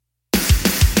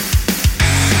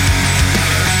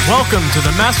Welcome to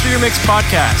the Master Your Mix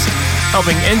podcast,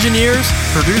 helping engineers,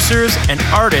 producers, and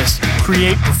artists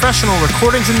create professional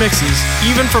recordings and mixes,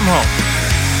 even from home.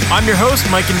 I'm your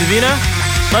host, Mike Indovina.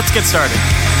 Let's get started.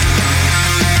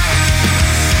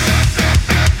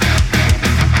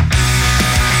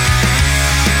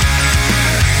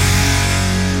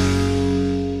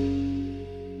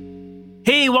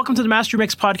 Hey, welcome to the Master Your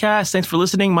Mix podcast. Thanks for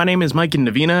listening. My name is Mike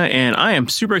Indovina, and I am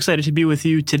super excited to be with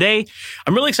you today.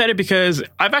 I'm really excited because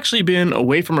I've actually been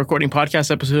away from recording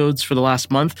podcast episodes for the last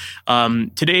month.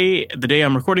 Today, the day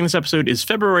I'm recording this episode is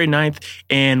February 9th,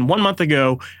 and 1 month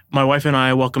ago, my wife and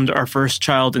I welcomed our first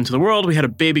child into the world. We had a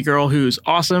baby girl who's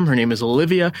awesome. Her name is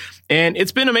Olivia, and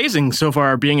it's been amazing so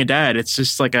far being a dad. It's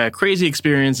just like a crazy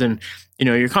experience, and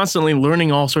you're constantly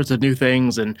learning all sorts of new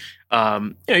things, and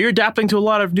you're adapting to a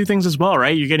lot of new things as well,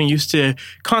 right? You're getting used to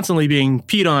constantly being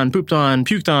peed on, pooped on,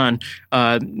 puked on,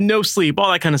 no sleep,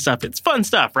 all that kind of stuff. It's fun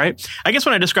stuff, right? I guess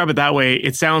when I describe it that way,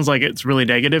 it sounds like it's really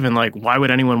negative and like, why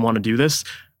would anyone want to do this?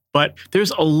 But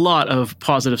there's a lot of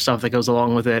positive stuff that goes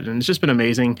along with it, and it's just been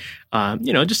amazing.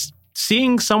 Just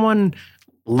seeing someone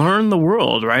learn the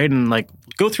world, right, and like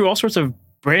go through all sorts of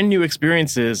brand new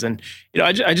experiences. And,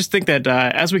 I just think that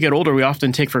as we get older, we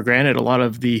often take for granted a lot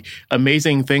of the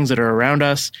amazing things that are around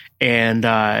us. And,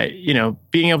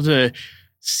 being able to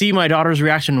see my daughter's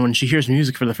reaction when she hears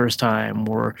music for the first time,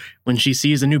 or when she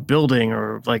sees a new building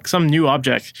or like some new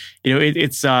object,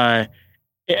 it's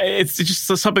just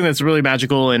something that's really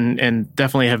magical, and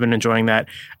definitely have been enjoying that.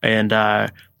 And,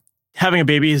 having a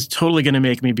baby is totally going to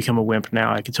make me become a wimp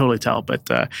now. I can totally tell, but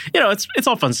it's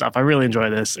all fun stuff. I really enjoy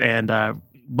this, and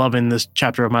loving this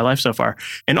chapter of my life so far.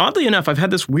 And oddly enough, I've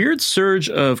had this weird surge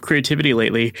of creativity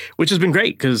lately, which has been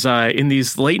great because in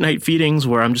these late night feedings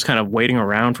where I'm just kind of waiting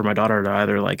around for my daughter to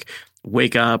either like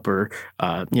wake up or,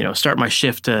 start my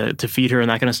shift to feed her and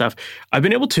that kind of stuff, I've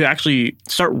been able to actually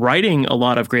start writing a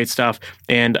lot of great stuff.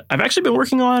 And I've actually been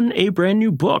working on a brand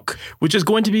new book, which is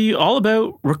going to be all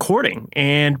about recording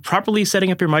and properly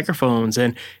setting up your microphones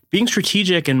and being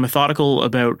strategic and methodical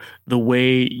about the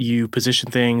way you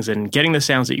position things and getting the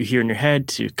sounds that you hear in your head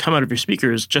to come out of your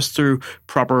speakers just through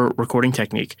proper recording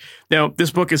technique. Now,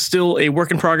 this book is still a work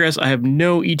in progress. I have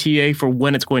no ETA for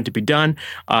when it's going to be done,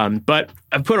 but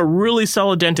I've put a really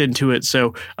solid dent into it.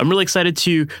 So I'm really excited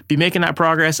to be making that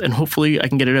progress, and hopefully I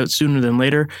can get it out sooner than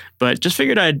later. But just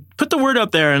figured I'd put the word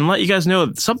out there and let you guys know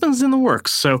that something's in the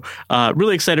works. So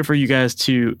really excited for you guys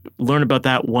to learn about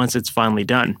that once it's finally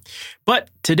done. But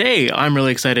today, I'm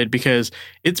really excited because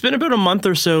it's been about a month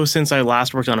or so since I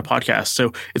last worked on a podcast.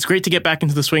 So it's great to get back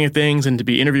into the swing of things and to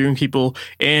be interviewing people.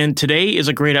 And today is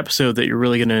a great episode that you're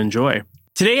really going to enjoy.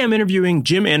 Today, I'm interviewing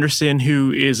Jim Anderson,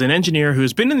 who is an engineer who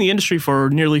has been in the industry for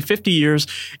nearly 50 years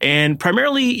and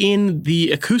primarily in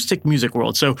the acoustic music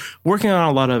world. So working on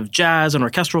a lot of jazz and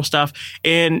orchestral stuff.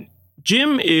 And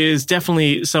Jim is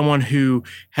definitely someone who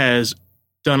has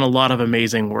done a lot of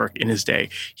amazing work in his day.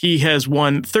 He has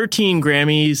won 13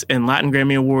 Grammys and Latin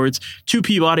Grammy Awards, 2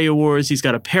 Peabody Awards. He's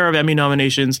got a pair of Emmy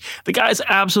nominations. The guy's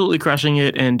absolutely crushing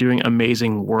it and doing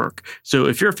amazing work. So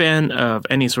if you're a fan of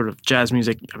any sort of jazz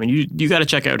music, I mean, you got to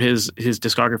check out his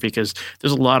discography because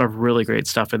there's a lot of really great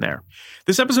stuff in there.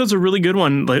 This episode's a really good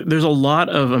one. There's a lot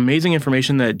of amazing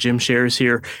information that Jim shares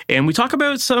here, and we talk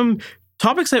about some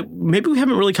topics that maybe we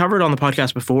haven't really covered on the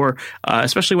podcast before,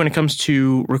 especially when it comes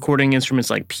to recording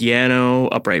instruments like piano,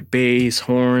 upright bass,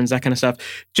 horns, that kind of stuff.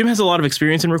 Jim has a lot of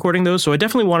experience in recording those, so I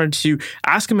definitely wanted to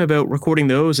ask him about recording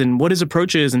those and what his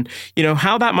approach is and,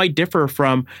 how that might differ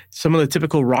from some of the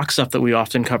typical rock stuff that we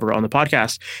often cover on the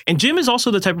podcast. And Jim is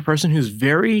also the type of person who's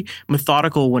very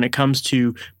methodical when it comes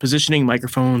to positioning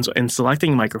microphones and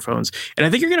selecting microphones. And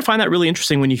I think you're going to find that really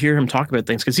interesting when you hear him talk about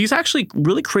things, because he's actually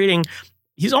really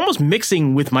he's almost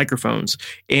mixing with microphones,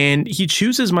 and he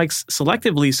chooses mics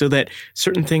selectively so that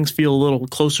certain things feel a little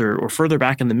closer or further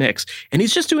back in the mix. And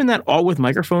he's just doing that all with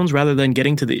microphones rather than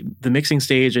getting to the mixing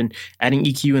stage and adding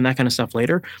EQ and that kind of stuff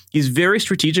later. He's very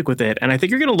strategic with it. And I think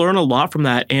you're going to learn a lot from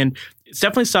that. And it's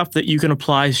definitely stuff that you can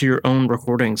apply to your own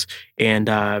recordings. And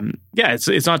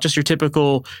it's not just your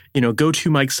typical, go-to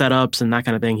mic setups and that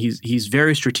kind of thing. He's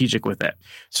very strategic with it.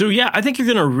 So yeah, I think you're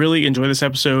going to really enjoy this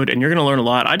episode and you're going to learn a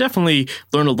lot. I definitely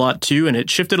learned a lot too, and it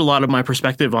shifted a lot of my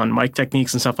perspective on mic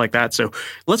techniques and stuff like that. So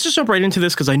let's just jump right into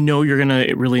this because I know you're going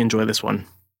to really enjoy this one.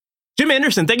 Jim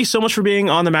Anderson, thank you so much for being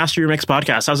on the Master Your Mix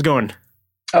podcast. How's it going?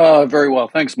 Very well.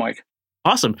 Thanks, Mike.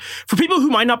 Awesome. For people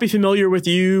who might not be familiar with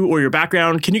you or your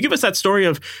background, can you give us that story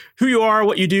of who you are,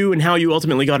 what you do, and how you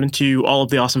ultimately got into all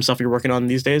of the awesome stuff you're working on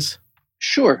these days?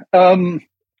 Sure. I'm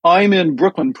in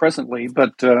Brooklyn presently,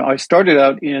 but I started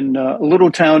out in a little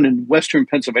town in western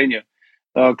Pennsylvania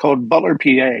called Butler,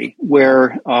 PA,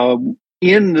 where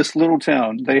in this little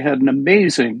town they had an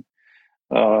amazing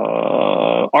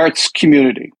arts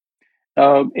community.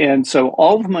 And so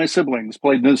all of my siblings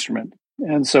played an instrument.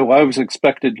 And so I was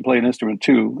expected to play an instrument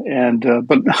too. And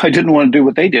but I didn't want to do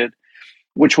what they did,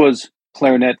 which was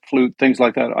clarinet, flute, things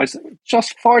like that. I said,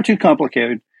 just far too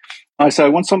complicated. I said, I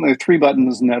want something with 3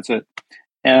 buttons and that's it.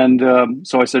 And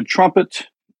so I said, trumpet,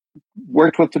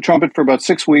 worked with the trumpet for about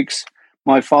 6 weeks.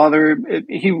 My father,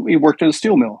 he worked at a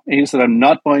steel mill. And he said, I'm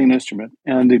not buying an instrument.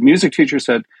 And the music teacher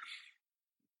said,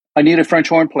 I need a French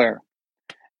horn player.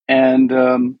 And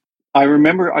I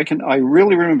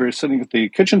really remember sitting at the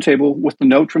kitchen table with the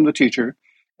note from the teacher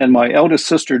and my eldest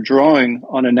sister drawing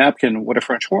on a napkin what a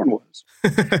French horn was.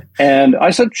 And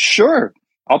I said, sure,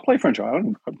 I'll play French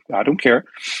horn. I don't care.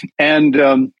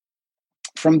 And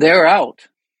from there out,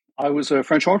 I was a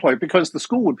French horn player because the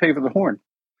school would pay for the horn.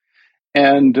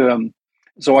 And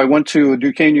so I went to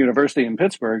Duquesne University in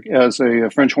Pittsburgh as a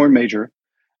French horn major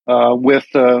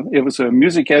it was a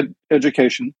music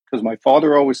education because my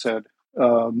father always said,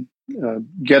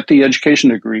 get the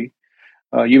education degree.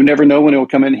 You never know when it will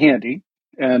come in handy.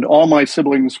 And all my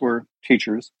siblings were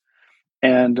teachers.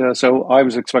 And so I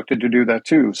was expected to do that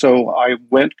too. So I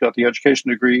got the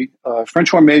education degree,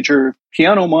 French horn major,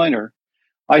 piano minor.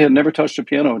 I had never touched a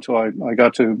piano until I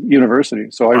got to university.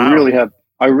 So Wow.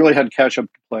 I really had catch up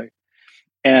to play.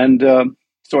 And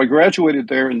so I graduated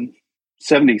there in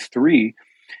 73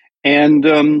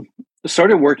 and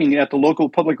started working at the local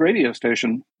public radio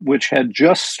station, which had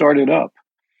just started up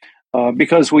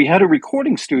because we had a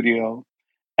recording studio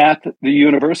at the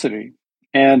university.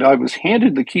 And I was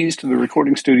handed the keys to the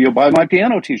recording studio by my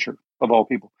piano teacher, of all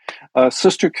people,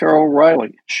 Sister Carol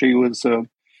Riley. She was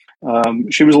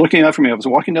looking out for me. I was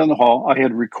walking down the hall. I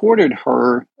had recorded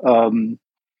her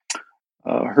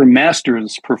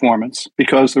master's performance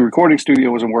because the recording studio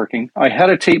wasn't working. I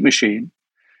had a tape machine.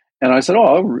 And I said,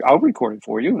 I'll record it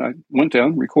for you. And I went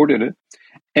down, recorded it.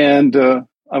 And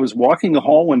I was walking the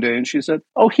hall one day and she said,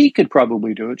 he could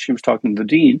probably do it. She was talking to the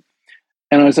dean.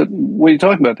 And I said, what are you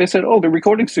talking about? They said, the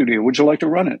recording studio. Would you like to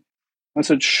run it? I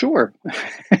said, sure.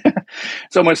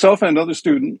 So myself and another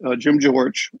student, Jim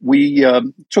George, we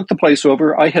took the place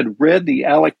over. I had read the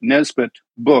Alec Nesbitt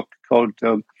book called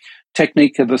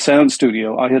Technique of the Sound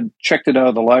Studio. I had checked it out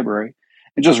of the library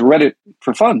and just read it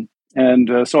for fun.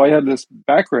 And so I had this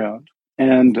background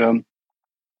and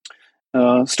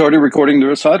started recording the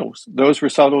recitals. Those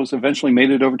recitals eventually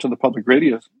made it over to the public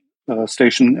radio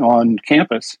station on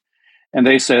campus. And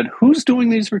they said, who's doing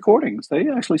these recordings? They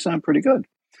actually sound pretty good.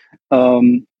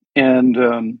 So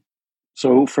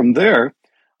from there,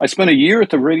 I spent a year at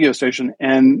the radio station,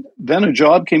 and then a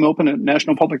job came open at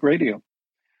National Public Radio.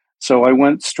 So I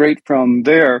went straight from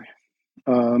there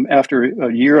after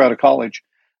a year out of college,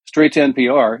 straight to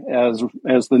NPR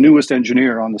as the newest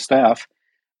engineer on the staff.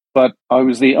 But I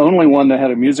was the only one that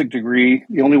had a music degree,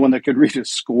 the only one that could read a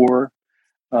score.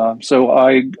 So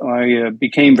I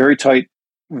became very tight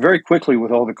very quickly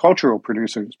with all the cultural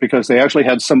producers because they actually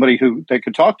had somebody who they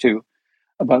could talk to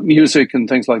about music and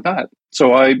things like that.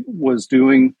 So I was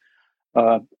doing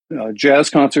jazz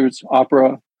concerts,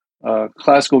 opera,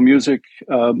 classical music.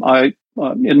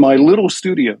 In my little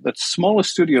studio, that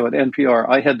smallest studio at NPR,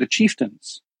 I had the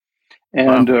Chieftains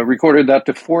and recorded that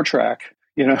to 4-track,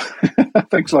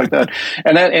 things like that.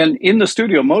 And in the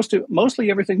studio,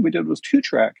 mostly everything we did was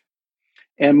 2-track.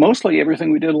 And mostly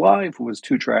everything we did live was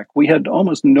 2-track. We had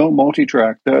almost no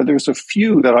multi-track. There's a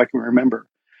few that I can remember,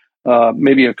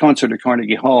 maybe a concert at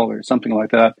Carnegie Hall or something like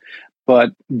that.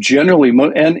 But generally,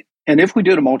 and if we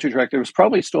did a multi-track, there was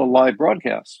probably still a live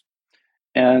broadcast.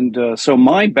 And so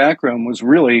my background was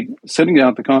really sitting down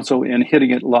at the console and hitting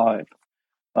it live,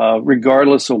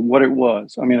 regardless of what it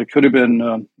was. I mean, it could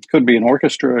be an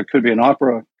orchestra, it could be an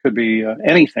opera, it could be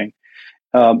anything.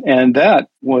 And that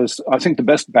was, I think, the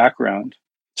best background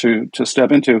to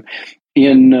step into.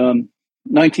 In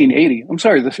 1980, I'm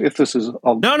sorry if this is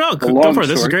a no, a go long for it.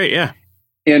 This is story. great, yeah.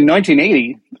 In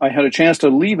 1980, I had a chance to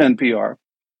leave NPR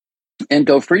and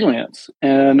go freelance.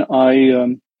 And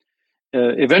I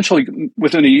eventually,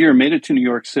 within a year, made it to New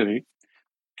York City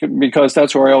because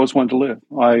that's where I always wanted to live.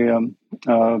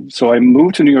 So I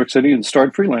moved to New York City and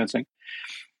started freelancing.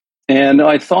 And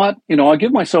I thought, I'll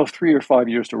give myself 3 or 5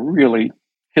 years to really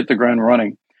hit the ground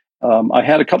running. I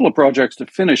had a couple of projects to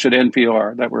finish at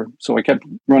NPR so I kept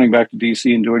running back to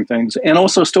DC and doing things, and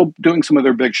also still doing some of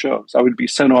their big shows. I would be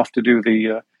sent off to do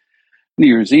the New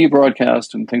Year's Eve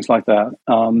broadcast and things like that.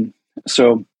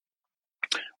 So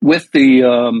with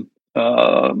the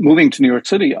moving to New York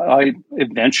City, I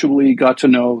eventually got to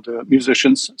know the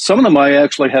musicians. Some of them I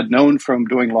actually had known from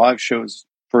doing live shows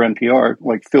for NPR,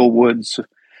 like Phil Woods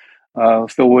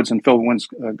and Phil Woods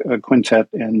Quintet,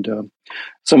 and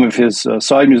some of his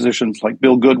side musicians like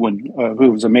Bill Goodwin,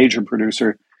 who was a major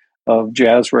producer of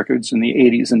jazz records in the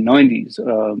 80s and 90s,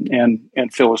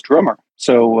 and Phil's drummer.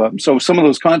 So some of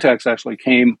those contacts actually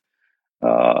came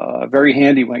very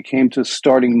handy when it came to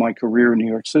starting my career in New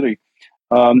York City.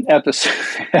 At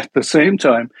the same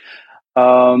time,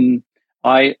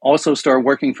 I also started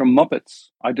working for Muppets.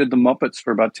 I did the Muppets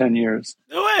for about 10 years.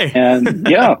 No way. And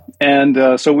yeah.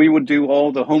 And so we would do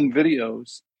all the home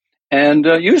videos. And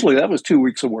usually that was 2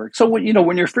 weeks of work. So when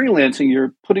you're freelancing,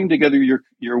 you're putting together your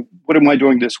what am I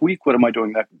doing this week? What am I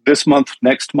doing this month,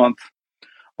 next month,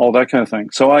 all that kind of thing.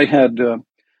 So I had,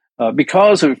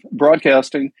 because of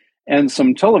broadcasting and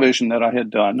some television that I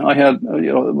had done, I had,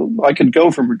 I could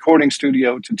go from recording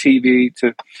studio to TV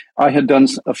I had done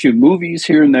a few movies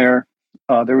here and there.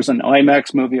 There was an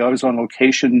IMAX movie. I was on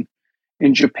location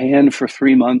in Japan for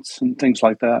 3 months and things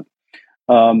like that.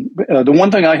 The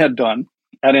one thing I had done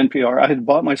at NPR, I had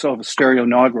bought myself a stereo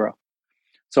Nagra.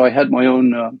 So I had my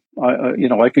own,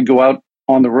 I could go out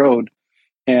on the road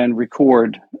and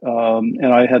record.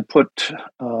 And I had put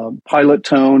pilot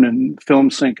tone and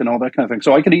film sync and all that kind of thing.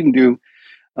 So I could even do,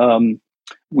 I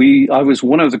was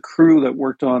one of the crew that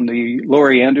worked on the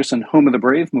Laurie Anderson Home of the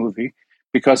Brave movie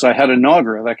because I had a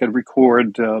Nagra that could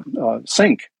record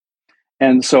sync.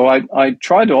 And so I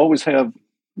tried to always have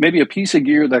maybe a piece of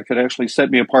gear that could actually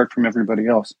set me apart from everybody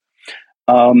else.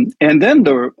 And then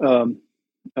the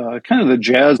kind of the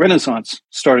jazz renaissance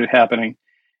started happening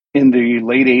in the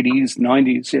late 80s,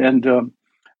 90s. And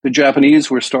the Japanese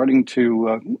were starting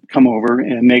to come over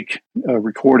and make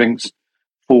recordings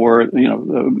for,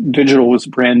 digital was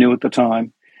brand new at the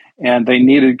time. And they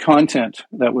needed content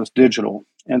that was digital.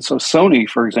 And so Sony,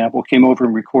 for example, came over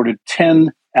and recorded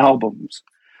 10 albums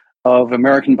of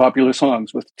American popular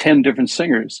songs with 10 different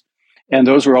singers. And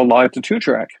those were all live to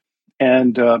 2-track.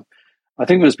 And I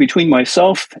think it was between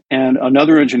myself and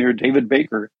another engineer, David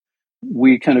Baker,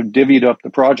 we kind of divvied up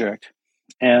the project.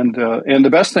 And the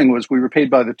best thing was we were paid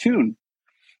by the tune.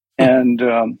 And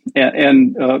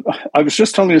I was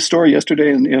just telling a story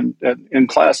yesterday in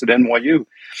class at NYU.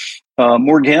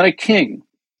 Morgana King,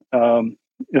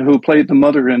 who played the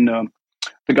mother in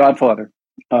The Godfather,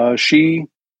 she,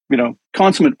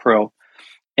 consummate pro.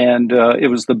 And it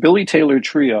was the Billy Taylor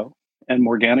Trio and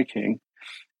Morgana King.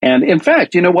 And in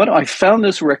fact, you know what? I found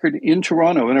this record in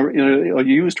Toronto in a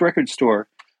used record store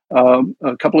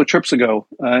a couple of trips ago.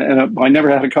 And I never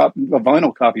had a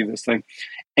vinyl copy of this thing.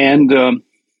 And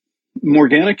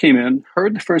Morgana came in,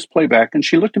 heard the first playback, and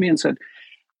she looked at me and said,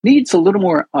 "Needs a little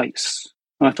more ice."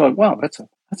 And I thought, wow, that's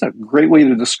a great way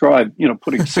to describe,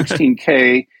 putting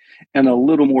 16K and a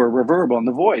little more reverb on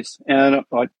the voice. And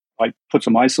I put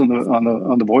some ice on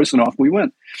the voice, and off we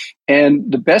went.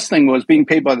 And the best thing was being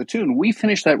paid by the tune. We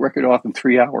finished that record off in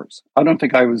 3 hours. I don't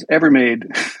think I was ever made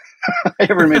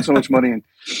so much money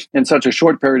in such a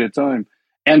short period of time,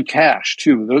 and cash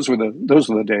too. Those were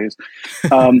the days.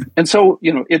 And so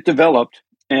it developed,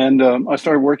 and I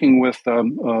started working with a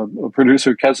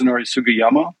producer, Kazunori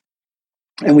Sugiyama,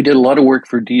 and we did a lot of work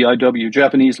for DIW,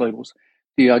 Japanese labels.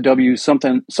 DIW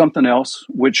something else,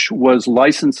 which was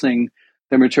licensing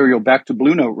their material back to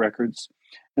Blue Note Records.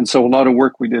 And so a lot of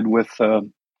work we did with the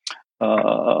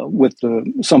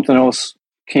something else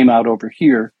came out over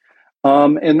here.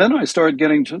 And then I started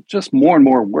getting just more and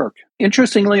more work.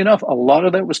 Interestingly enough, a lot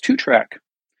of that was 2-track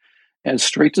and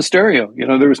straight to stereo.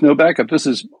 There was no backup. This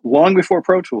is long before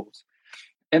Pro Tools.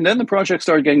 And then the project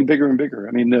started getting bigger and bigger.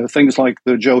 I mean, things like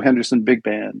the Joe Henderson Big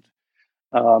Band.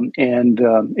 Joe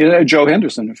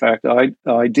Henderson, in fact,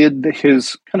 I did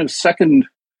his kind of second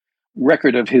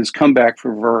record of his comeback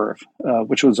for Verve,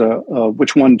 which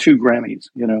won 2 Grammys,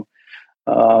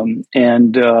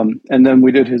 and then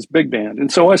we did his big band.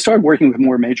 And so I started working with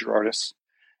more major artists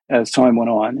as time went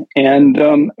on. And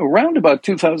around about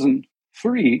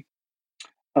 2003,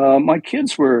 my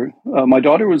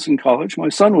daughter was in college, my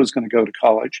son was going to go to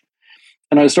college,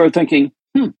 and I started thinking,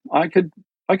 I could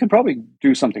probably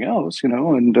do something else,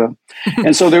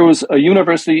 and so there was a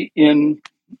university in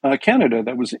Canada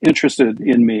that was interested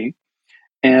in me.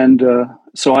 And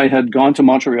so I had gone to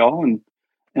Montreal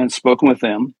and spoken with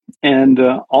them. And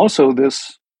also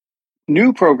this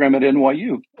new program at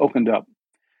NYU opened up.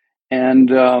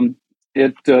 And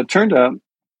it turned out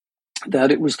that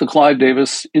it was the Clive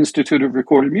Davis Institute of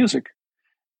Recorded Music.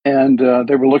 And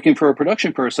they were looking for a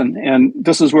production person. And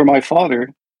this is where my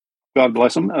father, God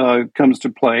bless him, comes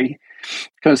to play,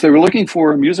 because they were looking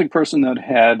for a music person that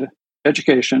had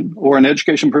education or an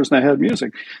education person that had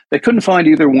music. They couldn't find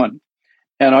either one.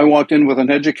 And I walked in with an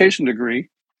education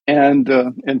degree and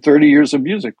 30 years of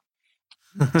music,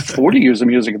 40 years of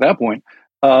music at that point.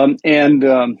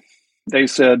 They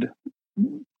said,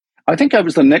 I think I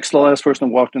was the next to last person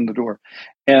that walked in the door,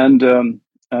 and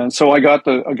so I got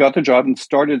the job and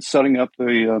started setting up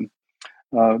the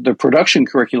production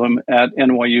curriculum at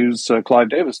NYU's Clive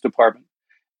Davis department,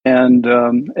 and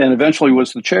eventually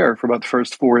was the chair for about the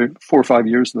first four or 5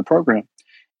 years of the program,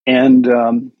 and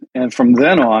from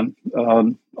then on,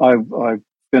 I've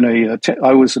been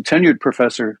I was a tenured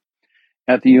professor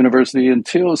at the university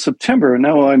until September, and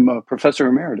now I'm a professor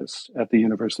emeritus at the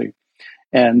university.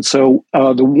 And so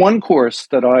the one course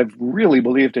that I've really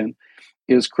believed in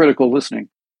is critical listening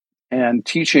and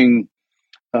teaching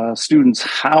students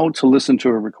how to listen to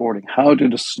a recording, how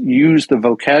to use the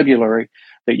vocabulary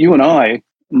that you and I,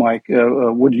 Mike,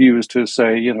 would use to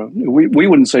say, we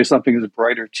wouldn't say something is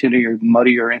bright or tinny or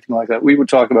muddy or anything like that. We would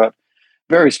talk about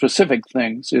very specific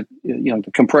things.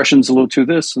 The compression's a little too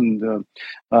this, and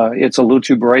it's a little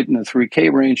too bright in the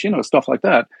 3K range, stuff like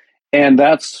that. And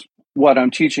that's what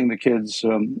I'm teaching the kids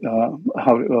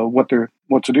what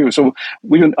to do. So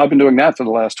I've been doing that for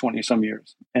the last 20 some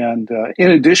years. And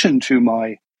in addition to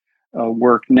my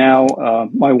work now,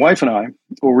 my wife and I,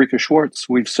 Ulrika Schwartz,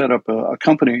 we've set up a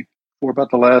company for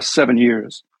about the last 7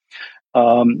 years,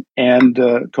 and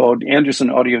called Anderson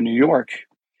Audio New York.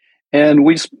 And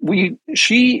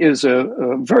she is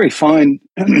a very fine.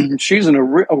 She's a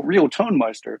real tone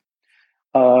meister,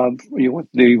 with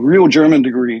the real German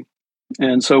degree.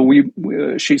 And so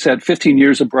she's had 15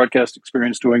 years of broadcast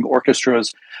experience doing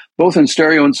orchestras, both in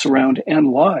stereo and surround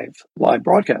and live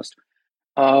broadcast.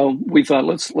 We thought,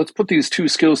 let's put these two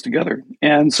skills together.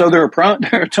 And so there are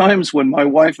times when my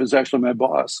wife is actually my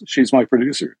boss. She's my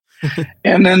producer.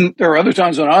 And then there are other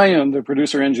times when I am the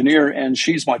producer engineer and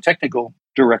she's my technical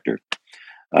director.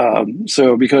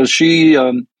 So because she,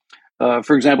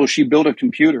 for example, she built a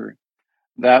computer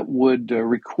that would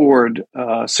record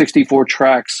 64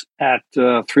 tracks at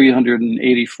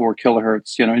 384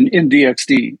 kilohertz, in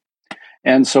DXD.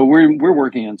 And so we're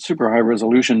working in super high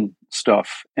resolution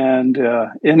stuff, and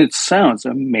it sounds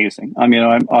amazing. I mean,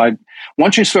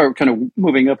 once you start kind of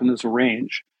moving up in this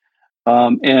range,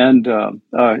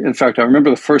 in fact, I remember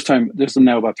the first time. This is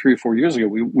now about 3 or 4 years ago.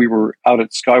 We were out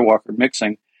at Skywalker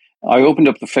mixing. I opened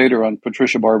up the fader on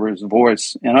Patricia Barber's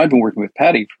voice, and I've been working with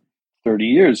Patty for 30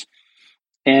 years.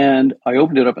 And I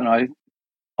opened it up, and I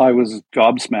was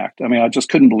gobsmacked. I mean, I just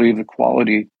couldn't believe the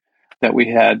quality that we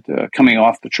had coming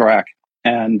off the track.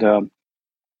 And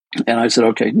I said,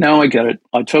 okay, now I get it.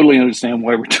 I totally understand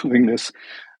why we're doing this.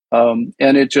 And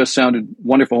it just sounded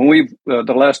wonderful. And we've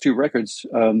the last two records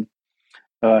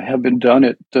have been done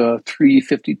at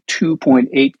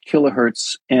 352.8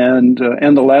 kilohertz, and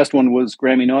the last one was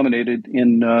Grammy nominated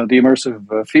in the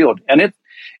immersive field. And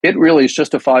it really is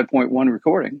just a 5.1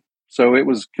 recording. So it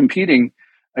was competing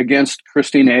against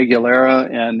Christina Aguilera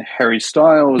and Harry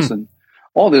Styles and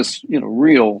all this,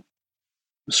 real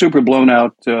super blown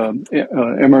out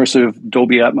immersive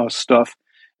Dolby Atmos stuff.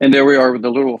 And there we are with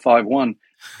the little 5.1,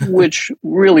 which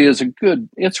really is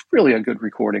it's really a good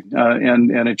recording.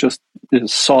 And it just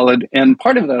is solid. And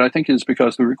part of that, I think, is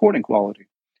because of the recording quality.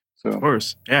 So, of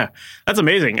course. Yeah. That's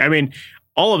amazing. I mean,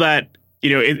 all of that,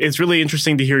 it's really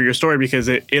interesting to hear your story because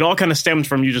it all kind of stems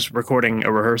from you just recording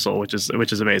a rehearsal, which is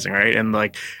amazing. Right. And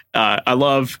like, I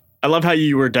love how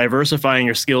you were diversifying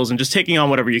your skills and just taking on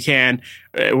whatever you can,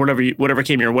 whatever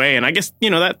came your way. And I guess,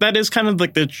 that is kind of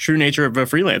like the true nature of a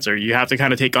freelancer. You have to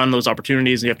kind of take on those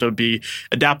opportunities. And you have to be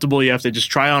adaptable. You have to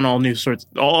just try on all new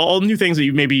things that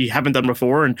you maybe haven't done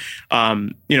before. And,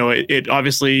 it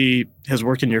obviously has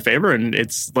worked in your favor, and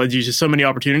it's led you to so many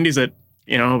opportunities that,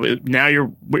 now you're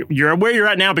where you're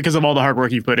at now because of all the hard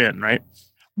work you put in. Right.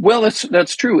 Well,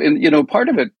 that's true. And, part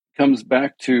of it comes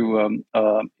back to,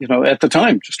 at the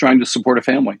time, just trying to support a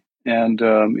family. And,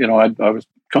 I was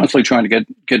constantly trying to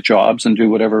get jobs and do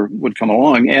whatever would come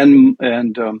along. And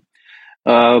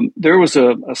there was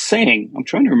a saying, I'm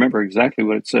trying to remember exactly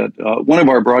what it said. One of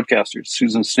our broadcasters,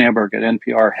 Susan Stamberg at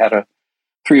NPR, had a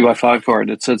 3x5 card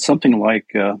that said something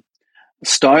like,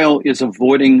 style is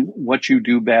avoiding what you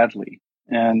do badly.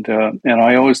 And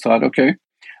I always thought, okay,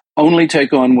 only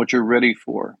take on what you're ready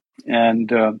for.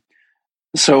 And,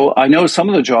 so I know some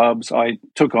of the jobs I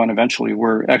took on eventually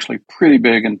were actually pretty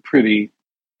big and pretty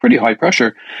high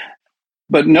pressure,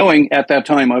 but knowing at that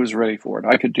time I was ready for it,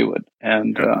 I could do it.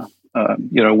 And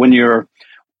when you're,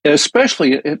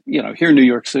 especially here in New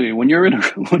York City, when you're in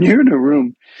a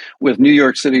room with New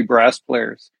York City brass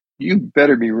players, you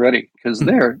better be ready because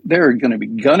they're going to be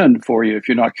gunning for you if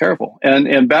you're not careful.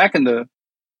 And back in the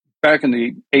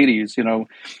 80s,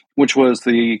 which was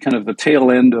the kind of the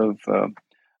tail end of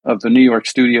the New York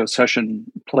studio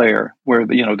session player, where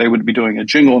they would be doing a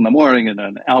jingle in the morning and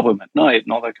an album at night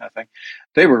and all that kind of thing.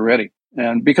 They were ready,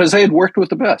 and because they had worked with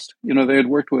the best, they had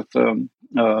worked with.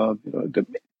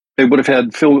 They would have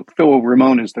had Phil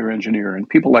Ramone as their engineer and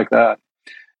people like that.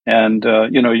 And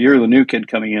you're the new kid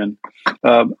coming in,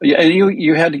 and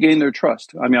you had to gain their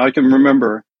trust. I mean, I can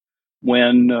remember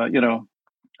when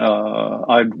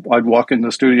I'd walk in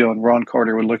the studio and Ron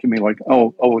Carter would look at me like,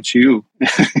 oh, it's you,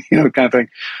 kind of thing,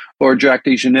 or Jack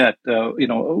DeJohnette,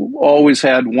 always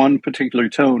had one particular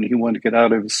tone he wanted to get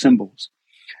out of his cymbals,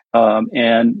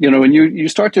 and you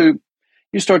start to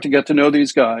get to know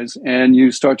these guys, and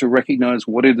you start to recognize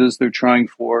what it is they're trying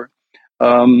for.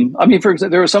 For example,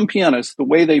 there are some pianists, the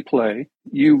way they play,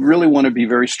 you really want to be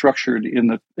very structured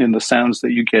in the sounds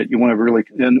that you get. You want to really,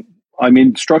 and I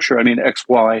mean structure, I mean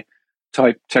XY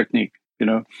type technique.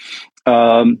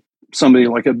 Somebody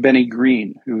like a Benny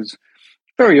Green, who's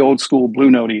very old school blue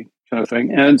notey kind of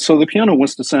thing, and so the piano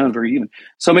wants to sound very even.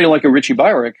 Somebody like a Richie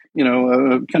Byrick,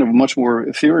 kind of a much more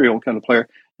ethereal kind of player.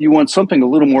 You want something a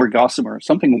little more gossamer,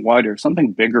 something wider,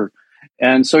 something bigger,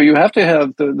 and so you have to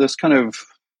have this kind of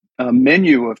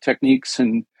menu of techniques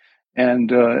and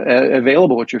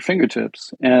available at your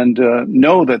fingertips, and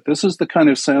know that this is the kind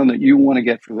of sound that you want to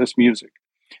get for this music.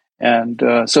 And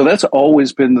so that's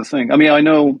always been the thing. I mean, I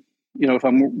know, if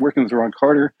I'm working with Ron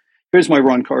Carter, here's my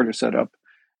Ron Carter setup.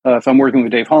 If I'm working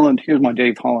with Dave Holland, here's my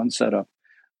Dave Holland setup.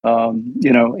 The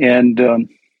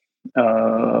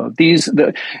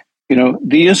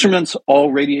instruments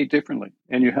all radiate differently,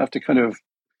 and you have to kind of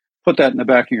put that in the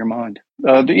back of your mind.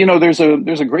 There's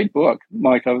a great book,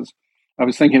 Mike. I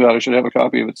was thinking about, I should have a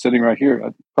copy of it sitting right here. I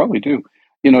probably do.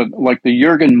 Like the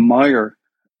Jürgen Meyer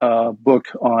book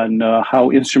on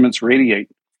how instruments radiate.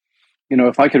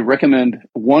 If I could recommend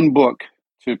one book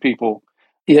to people,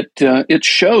 it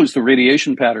shows the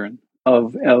radiation pattern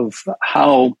of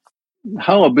how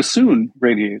a bassoon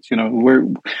radiates. Where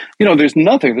there's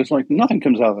nothing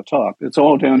comes out of the top. It's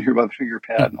all down here by the finger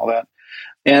pad and all that.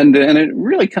 And it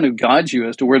really kind of guides you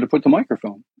as to where to put the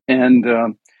microphone,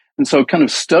 and so kind of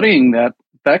studying that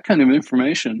kind of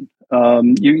information,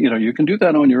 you can do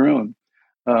that on your own.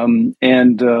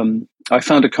 I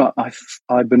found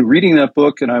I've been reading that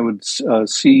book, and I would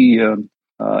see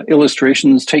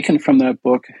illustrations taken from that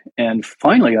book, and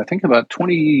finally, I think about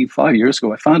 25 years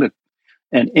ago, I found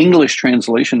an English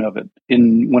translation of it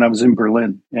when I was in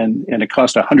Berlin, and it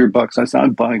cost $100. I said,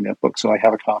 I'm buying that book, so I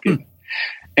have a copy of it.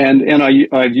 And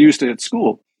I've used it at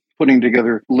school, putting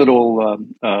together little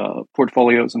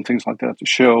portfolios and things like that to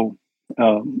show.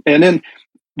 And then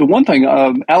the one thing,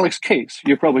 Alex Case,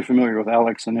 you're probably familiar with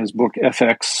Alex and his book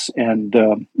FX and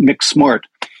Mix Smart.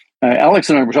 Alex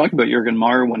and I were talking about Jürgen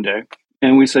Meyer one day,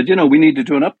 and we said, we need to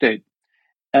do an update.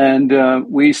 And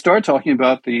we started talking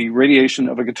about the radiation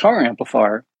of a guitar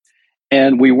amplifier.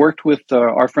 And we worked with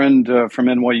our friend from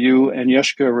NYU,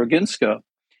 Agnieszka Roginska.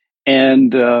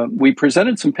 And we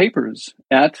presented some papers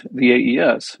at the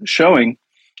AES showing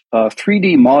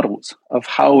 3D models of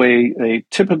how a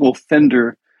typical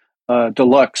Fender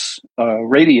Deluxe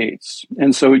radiates.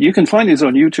 And so you can find these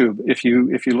on YouTube if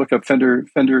you look up Fender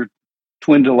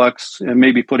Twin Deluxe and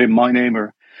maybe put in my name.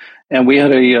 And we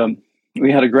had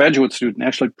a graduate student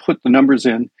actually put the numbers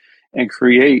in and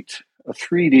create a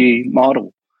 3D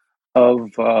model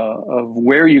of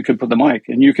where you could put the mic,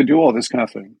 and you could do all this kind of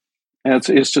thing. And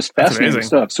it's just fascinating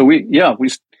stuff. So we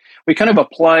kind of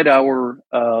applied our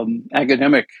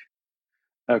academic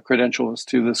credentials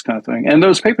to this kind of thing. And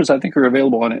those papers, I think, are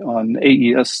available on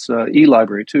AES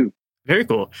e-library too. Very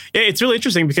cool. Yeah, it's really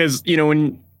interesting because,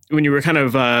 when you were kind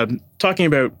of talking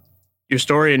about your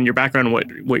story and your background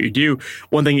and what you do,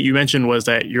 one thing that you mentioned was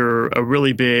that you're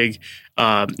really big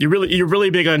on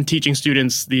teaching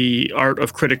students the art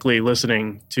of critically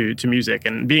listening to music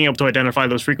and being able to identify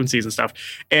those frequencies and stuff.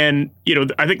 And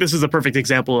I think this is a perfect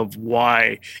example of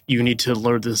why you need to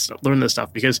learn this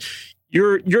stuff, because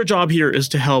your job here is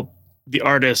to help the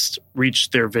artist reach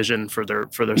their vision for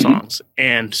their songs.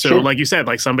 And so, like you said,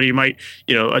 like somebody might,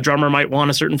 a drummer might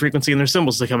want a certain frequency in their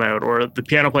cymbals to come out, or the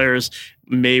piano players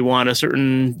may want a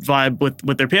certain vibe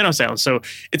with their piano sound. So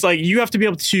it's like you have to be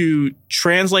able to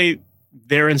translate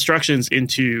their instructions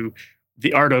into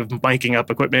the art of miking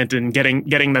up equipment and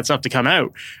getting that stuff to come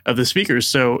out of the speakers.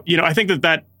 So, I think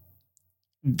that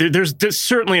there's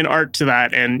certainly an art to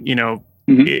that. And,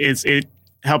 it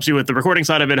helps you with the recording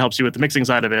side of it, helps you with the mixing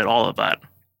side of it, all of that.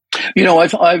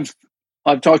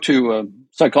 I've talked to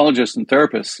psychologists and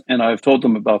therapists, and I've told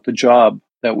them about the job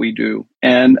that we do.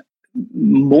 And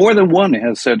more than one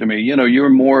has said to me, you're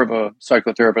more of a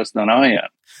psychotherapist than I am.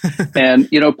 And,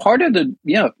 part of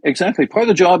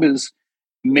the job is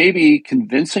maybe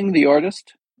convincing the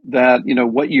artist that,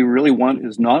 what you really want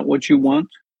is not what you want.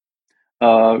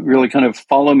 Really kind of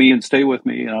follow me and stay with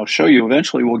me, and I'll show you.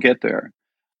 Eventually, we'll get there.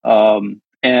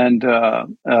 And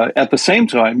at the same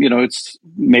time,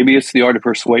 maybe it's the art of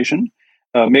persuasion.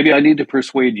 Maybe I need to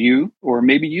persuade you, or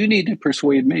maybe you need to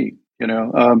persuade me.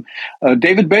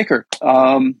 David Baker.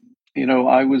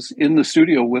 I was in the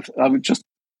studio I was just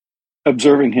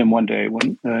observing him one day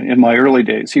when in my early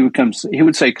days. He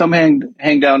would say, "Come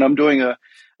hang down. I'm doing a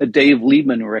Dave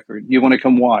Liebman record. You want to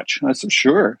come watch?" And I said,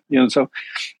 "Sure."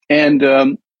 And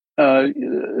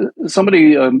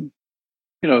somebody,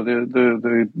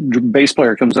 the bass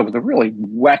player comes up with a really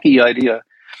wacky idea.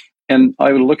 And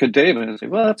I would look at David and say,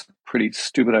 "Well, that's a pretty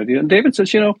stupid idea." And David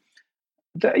says,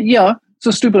 "Yeah, it's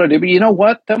a stupid idea, but you know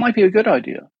what? That might be a good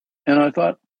idea." And I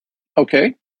thought,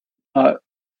 okay,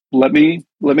 let me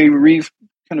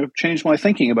kind of change my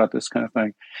thinking about this kind of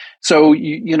thing. So,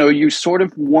 you sort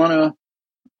of want to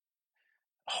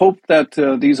hope that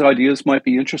these ideas might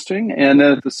be interesting. And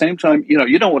at the same time,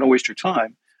 you don't want to waste your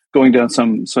time going down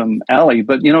some alley,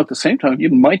 but, at the same time, you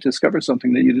might discover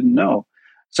something that you didn't know.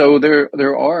 So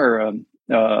there are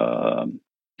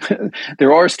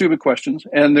there are stupid questions,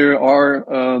 and there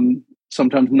are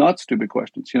sometimes not stupid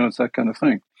questions. It's that kind of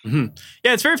thing. Mm-hmm.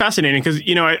 Yeah, it's very fascinating because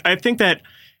I think that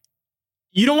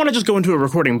you don't want to just go into a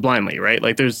recording blindly, right?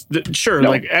 Like no.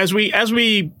 Like as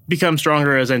we become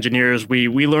stronger as engineers,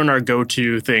 we learn our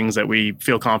go-to things that we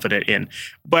feel confident in,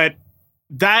 but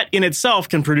that in itself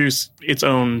can produce its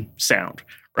own sound.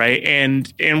 Right.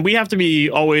 And we have to be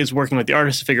always working with the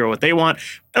artist to figure out what they want.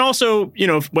 And also,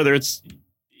 whether it's,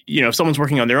 if someone's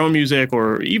working on their own music,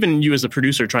 or even you as a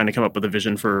producer trying to come up with a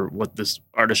vision for what this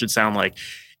artist should sound like,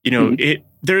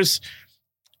 it's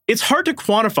hard to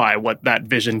quantify what that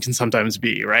vision can sometimes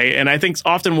be. Right. And I think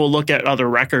often we'll look at other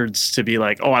records to be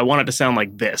like, oh, I want it to sound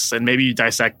like this. And maybe you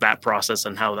dissect that process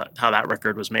and how that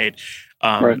record was made.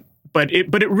 Right. But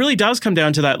it really does come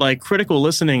down to that like critical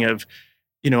listening of,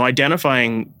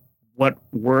 identifying what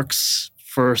works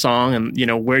for a song, and,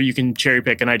 where you can cherry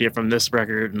pick an idea from this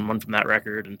record and one from that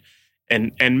record,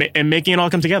 and making it all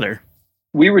come together.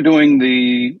 We were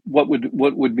doing what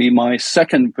would be my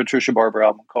second Patricia Barber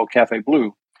album called Cafe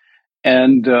Blue.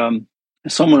 And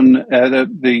someone,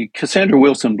 the Cassandra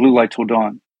Wilson Blue Light Till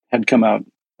Dawn had come out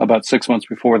about 6 months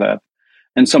before that.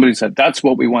 And somebody said, "That's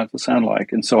what we want it to sound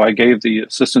like." And so I gave the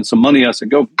assistant some money. I said,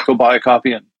 go buy a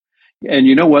copy. And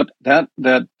you know what? That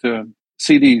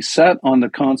CD sat on the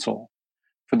console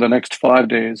for the next 5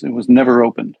 days. It was never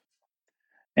opened.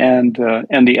 And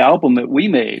the album that we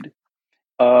made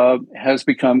has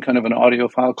become kind of an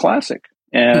audiophile classic.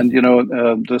 And here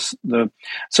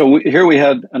we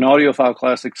had an audiophile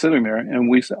classic sitting there, and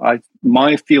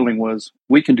my feeling was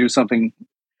we can do something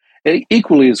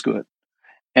equally as good.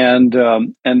 And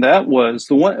that was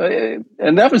the one,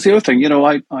 and that was the other thing.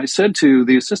 I said to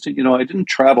the assistant, I didn't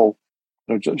travel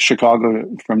Chicago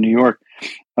from New York,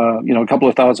 a couple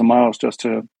of thousand miles just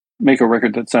to make a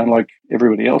record that sounded like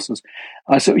everybody else's.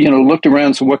 I said, looked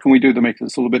around, so what can we do to make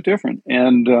this a little bit different?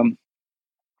 And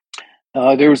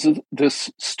there was this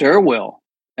stairwell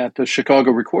at the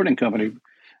Chicago Recording Company,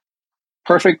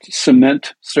 perfect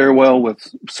cement stairwell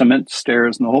with cement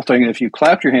stairs and the whole thing. And if you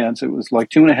clapped your hands, it was like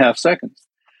 2.5 seconds.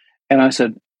 And I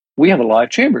said, "We have a live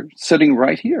chamber sitting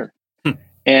right here."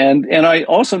 And I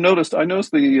also noticed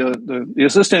the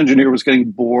assistant engineer was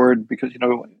getting bored because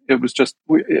it was just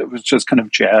kind of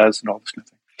jazz and all this kind of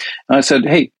thing. And I said,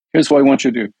 "Hey, here's what I want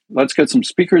you to do. Let's get some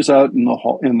speakers out in the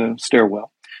hall, in the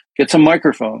stairwell, get some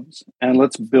microphones, and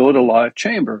let's build a live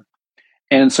chamber."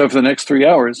 And so for the next 3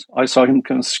 hours, I saw him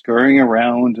kind of scurrying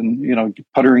around and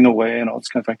puttering away and all this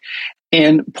kind of thing.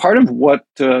 And part of what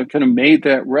kind of made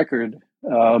that record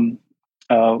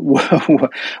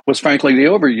was frankly the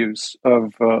overuse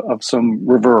of some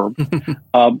reverb,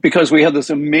 because we had this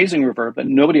amazing reverb that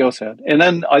nobody else had. And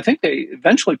then I think they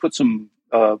eventually put some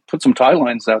tie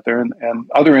lines out there, and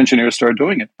other engineers started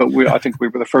doing it. But I think we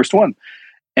were the first one.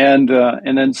 And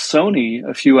then Sony,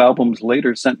 a few albums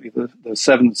later, sent me the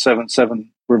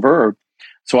 777 reverb.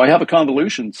 So I have a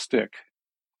convolution stick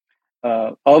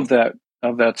of that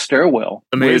stairwell.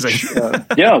 Amazing.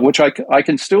 Which I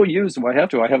can still use if I have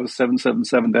to. I have a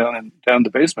 777 down the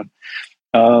basement.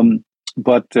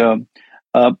 But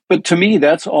to me,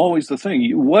 that's always the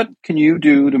thing. What can you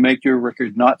do to make your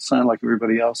record not sound like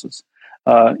everybody else's?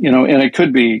 And it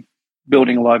could be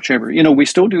building a live chamber. We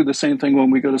still do the same thing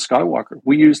when we go to Skywalker.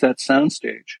 We use that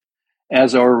soundstage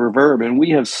as our reverb, and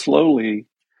we have slowly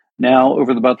now,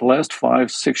 over about the last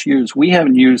 5-6 years, we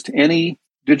haven't used any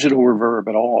digital reverb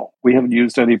at all. We haven't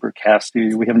used any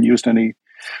Bricasti. We haven't used any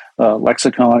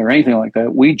Lexicon or anything like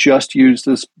that. We just use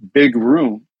this big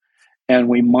room and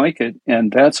we mic it,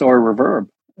 and that's our reverb.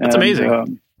 That's and,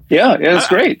 amazing. Yeah, it's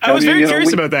great. I was very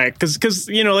curious about that because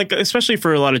like especially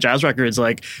for a lot of jazz records,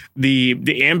 like the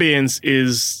ambience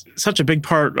is such a big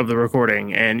part of the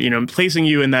recording, and placing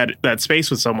you in that space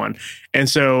with someone. And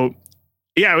so,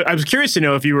 yeah, I was curious to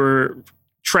know if you were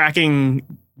tracking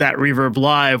that reverb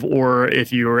live or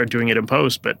if you were doing it in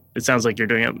post. But it sounds like you're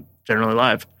doing it generally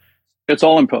live. It's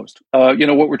all in post. What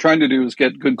we're trying to do is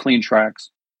get good, clean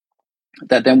tracks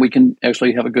that then we can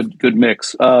actually have a good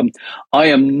mix. I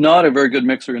am not a very good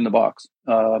mixer in the box.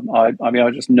 I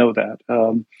just know that.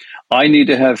 I need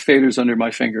to have faders under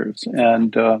my fingers,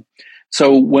 and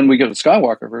so when we go to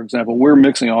Skywalker, for example, we're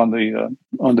mixing on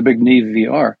the big Neve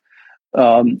VR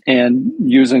and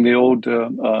using the old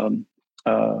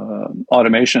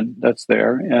automation that's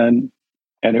there, and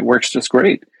it works just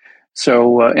great.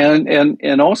 So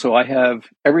and also I have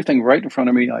everything right in front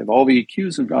of me. I have all the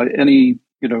EQs and any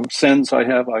sends I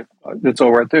have, it's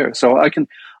all right there. So I can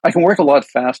work a lot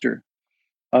faster.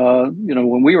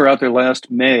 When we were out there last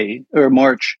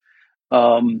March,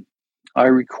 I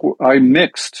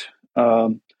mixed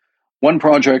one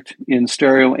project in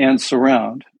stereo and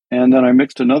surround, and then I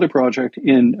mixed another project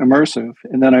in immersive,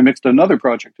 and then I mixed another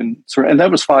project in surround, and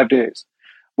that was 5 days.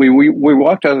 We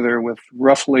walked out of there with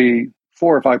roughly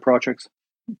 4 or 5 projects,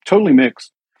 totally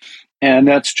mixed, and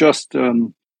that's just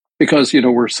because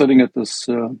we're sitting at this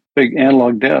big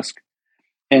analog desk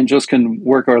and just can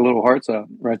work our little hearts out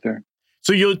right there.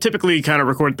 So you'll typically kind of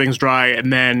record things dry,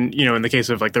 and then in the case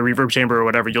of like the reverb chamber or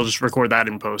whatever, you'll just record that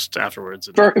in post afterwards.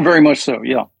 Very, very much so,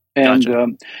 yeah. And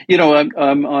gotcha.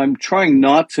 I'm trying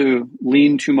not to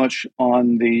lean too much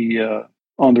on the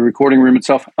recording room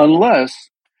itself,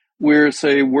 unless we're,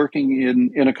 say, working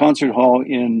in a concert hall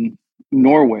in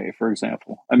Norway, for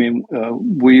example. I mean,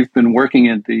 we've been working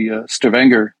at the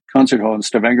Stavanger Concert Hall in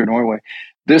Stavanger, Norway.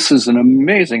 This is an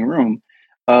amazing room.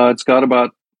 It's got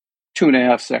about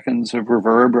 2.5 seconds of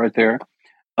reverb right there.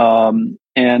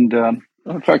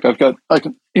 In fact,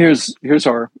 here's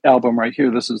our album right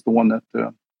here. This is the one that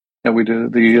we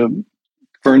did, the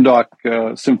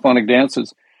Ferndock Symphonic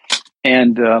Dances.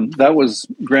 And that was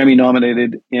Grammy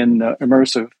nominated in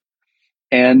immersive.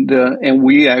 And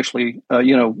we actually,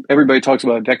 everybody talks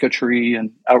about Decca Tree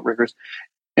and Outriggers.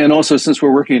 And also, since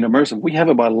we're working in immersive, we have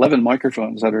about 11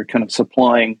 microphones that are kind of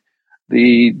supplying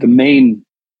the main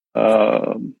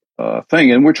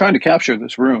thing. And we're trying to capture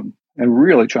this room and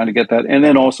really trying to get that. And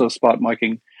then also spot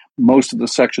miking most of the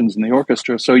sections in the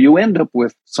orchestra. So you end up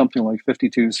with something like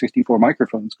 52, 64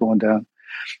 microphones going down.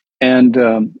 And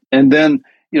then,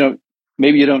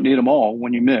 maybe you don't need them all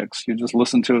when you mix. You just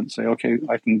listen to it and say, okay,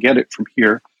 I can get it from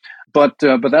here. But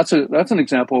that's an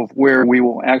example of where we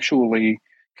will actually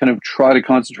kind of try to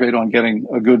concentrate on getting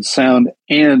a good sound,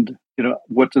 and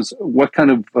what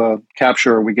kind of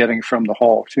capture are we getting from the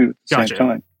hall too at the same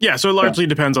time. Yeah, so it largely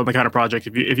depends on the kind of project.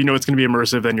 If you know it's going to be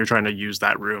immersive, then you're trying to use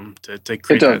that room to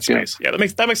create that space. Yeah, that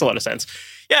makes a lot of sense.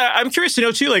 Yeah, I'm curious to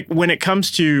know too, like when it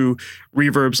comes to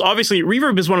reverbs. Obviously,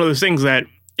 reverb is one of those things that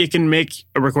it can make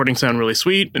a recording sound really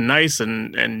sweet and nice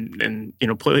and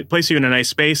place you in a nice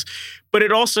space, but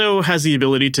it also has the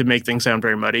ability to make things sound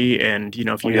very muddy. And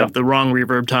if you have the wrong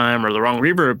reverb time or the wrong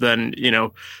reverb, then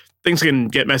things can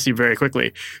get messy very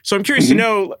quickly. So I'm curious to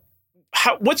know,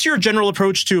 what's your general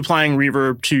approach to applying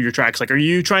reverb to your tracks? Like, are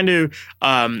you trying to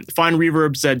find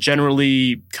reverbs that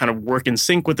generally kind of work in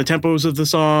sync with the tempos of the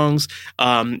songs?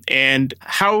 And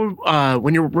how,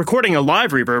 when you're recording a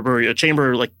live reverb or a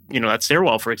chamber, like, that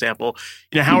stairwell, for example,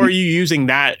 how are you using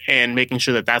that and making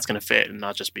sure that that's going to fit and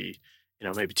not just be,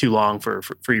 maybe too long for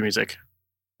your music?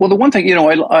 Well, the one thing,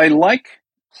 I like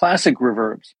classic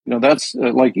reverbs, that's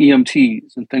like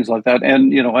EMTs and things like that.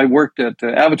 And, I worked at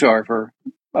Avatar for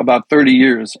about 30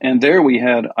 years. And there we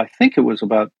had, I think it was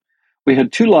we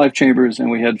had 2 live chambers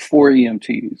and we had 4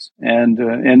 EMTs.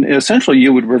 And essentially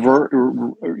you would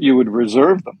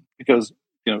reserve them because,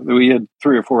 we had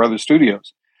 3 or 4 other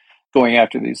studios going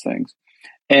after these things.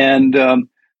 And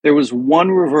there was one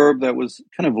reverb that was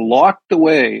kind of locked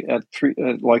away at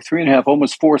 3.5,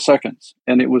 almost 4 seconds.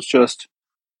 And it was just,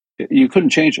 you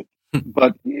couldn't change it,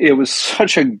 but it was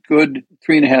such a good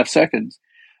 3.5 seconds.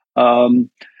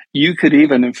 You could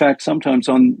even, in fact, sometimes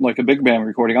on like a big band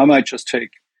recording, I might just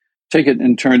take it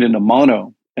and turn it into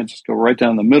mono and just go right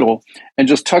down the middle and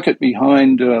just tuck it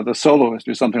behind the soloist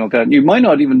or something like that. And you might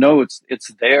not even know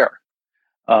it's there,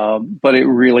 but it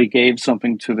really gave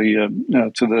something to the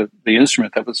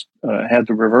instrument that was had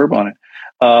the reverb on it.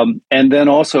 And then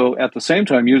also at the same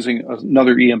time using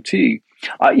another EMT,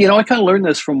 I kind of learned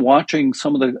this from watching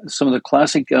some of the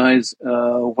classic guys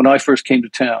when I first came to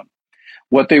town.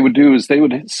 What they would do is they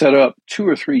would set up two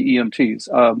or three EMTs.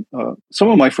 Some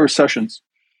of my first sessions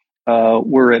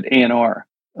were at A&R,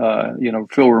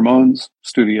 Phil Ramone's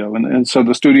studio, and so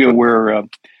the studio where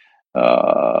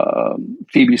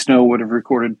Phoebe Snow would have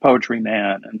recorded Poetry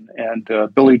Man,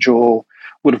 and Billy Joel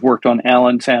would have worked on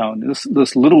Allentown.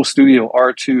 This little studio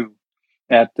R2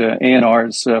 at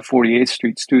A&R's 48th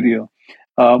Street studio.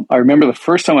 I remember the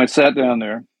first time I sat down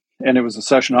there, and it was a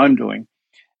session I'm doing,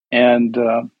 and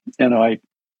I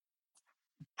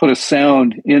put a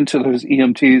sound into those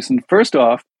EMTs. And first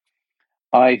off,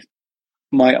 I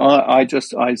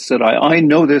said, I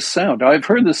know this sound. I've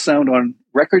heard this sound on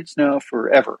records now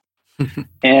forever.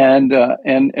 and I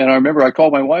remember I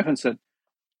called my wife and said,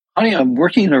 honey, I'm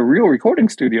working in a real recording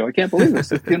studio. I can't believe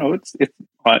this.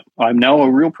 I'm now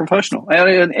a real professional.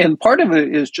 And part of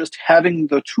it is just having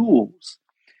the tools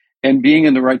and being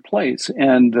in the right place.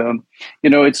 And,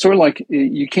 it's sort of like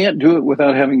you can't do it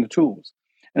without having the tools.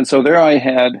 And so there I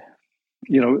had,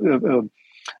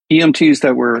 EMTs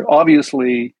that were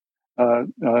obviously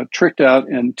tricked out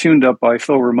and tuned up by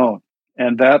Phil Ramone.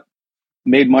 And that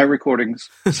made my recordings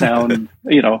sound,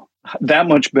 that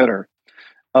much better.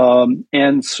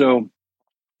 And so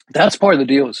that's part of the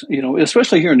deal is,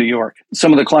 especially here in New York,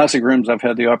 some of the classic rooms I've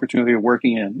had the opportunity of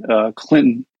working in,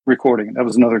 Clinton Recording, that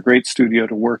was another great studio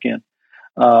to work in.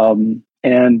 And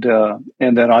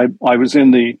then I was in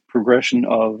the progression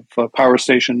of Power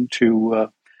Station to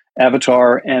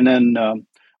Avatar, and then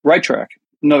Right Track,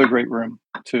 another great room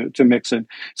to mix in.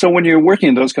 So when you're working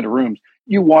in those kind of rooms,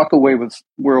 you walk away with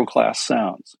world-class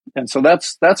sounds. And so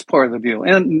that's part of the deal.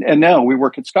 And now we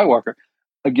work at Skywalker.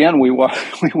 Again, we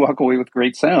walk away with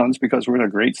great sounds because we're in a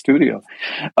great studio.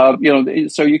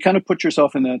 So you kind of put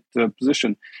yourself in that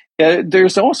position.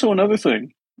 There's also another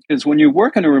thing, is when you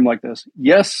work in a room like this,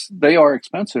 yes, they are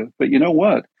expensive, but you know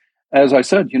what? As I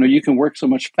said, you can work so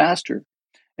much faster,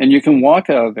 and you can walk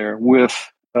out of there with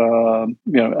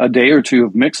a day or two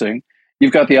of mixing.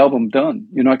 You've got the album done.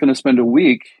 You're not going to spend a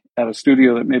week at a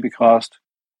studio that maybe cost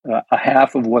a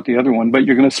half of what the other one, but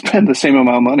you're going to spend the same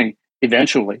amount of money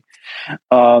eventually.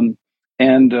 So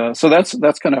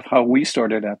that's kind of how we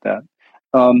started at that.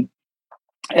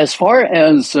 As far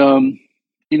as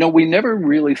we never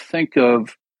really think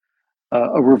of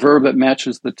a reverb that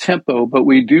matches the tempo, but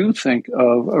we do think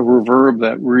of a reverb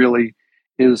that really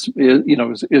is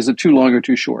it too long or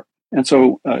too short? And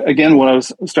so again, what I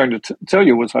was starting to tell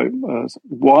you was I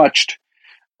watched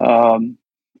some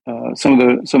of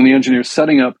the engineers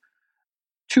setting up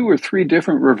two or three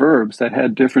different reverbs that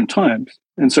had different times.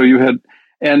 And so you had,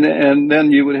 and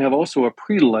then you would have also a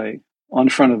prelay on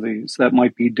front of these that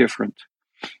might be different.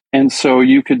 And so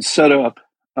you could set up,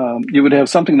 you would have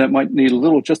something that might need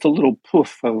just a little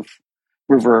poof of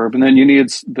reverb. And then you need,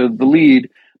 the lead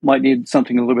might need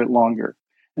something a little bit longer.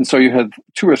 And so you had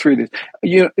two or three of these.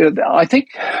 I think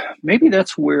maybe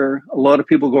that's where a lot of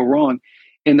people go wrong,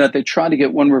 in that they try to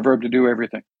get one reverb to do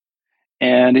everything.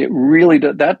 And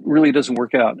that really doesn't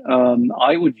work out.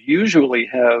 I would usually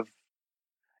have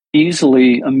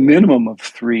easily a minimum of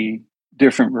three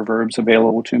different reverbs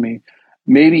available to me,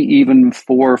 maybe even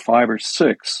 4 or 5 or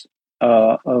 6.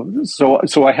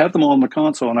 So I have them all on the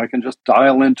console, and I can just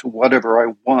dial into whatever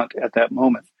I want at that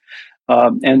moment.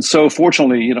 And so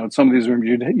fortunately, in some of these rooms,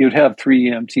 you'd have 3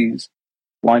 EMTs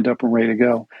lined up and ready to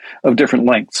go of different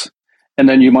lengths. And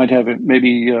then you might have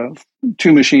maybe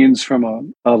 2 machines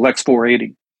from a Lex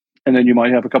 480. And then you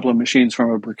might have a couple of machines from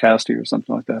a Bricasti or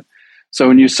something like that. So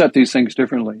when you set these things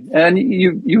differently, and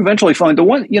you eventually find the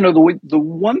one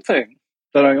thing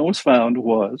that I always found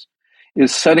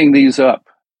is setting these up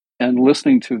and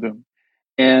listening to them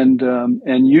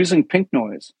and using pink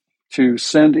noise to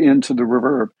send into the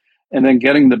reverb, and then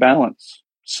getting the balance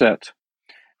set.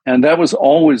 And that was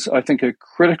always, I think, a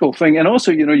critical thing. And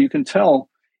also, you can tell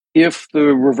if the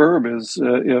reverb is,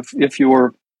 if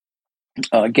your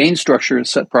gain structure is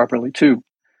set properly too.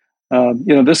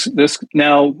 This is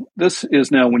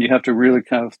now when you have to really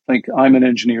kind of think, I'm an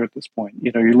engineer at this point.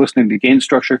 You're listening to gain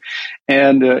structure.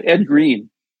 And Ed Green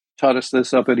taught us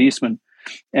this up at Eastman.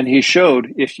 And he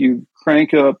showed, if you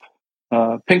crank up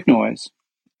pink noise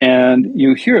and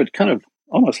you hear it kind of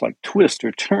almost like twist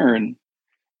or turn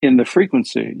in the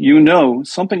frequency,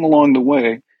 something along the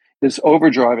way is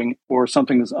overdriving or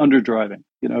something is underdriving,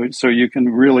 so you can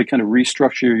really kind of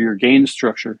restructure your gain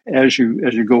structure as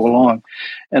you go along.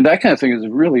 And that kind of thing is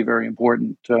really very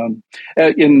important. You're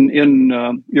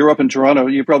up in Toronto,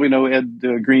 you probably know Ed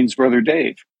Green's brother,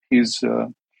 Dave. He's,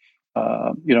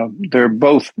 they're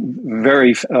both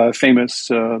very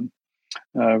famous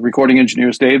recording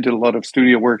engineers. Dave did a lot of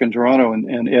studio work in Toronto,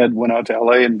 and Ed went out to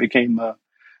LA and became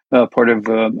part of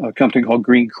a company called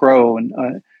Green Crow,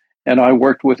 and I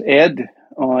worked with Ed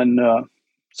on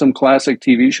some classic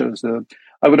TV shows.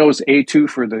 I would always A2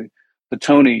 for the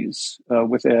Tonys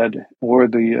with Ed, or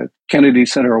the Kennedy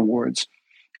Center Awards,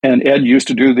 and Ed used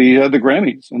to do the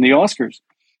Grammys and the Oscars.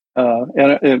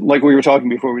 And like we were talking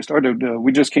before we started,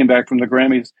 we just came back from the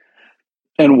Grammys,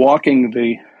 and walking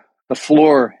the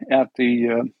floor at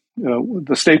the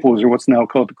Staples, or what's now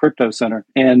called the Crypto Center,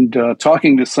 and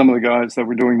talking to some of the guys that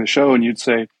were doing the show, and you'd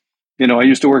say, I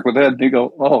used to work with Ed, and they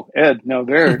go, "Oh, Ed, now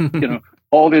there,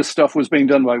 all this stuff was being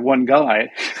done by one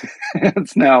guy.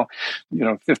 It's now,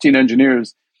 15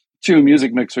 engineers, 2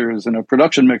 music mixers, and a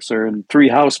production mixer, and 3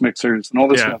 house mixers, and all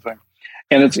this kind of thing."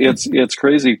 And it's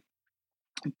crazy.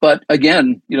 But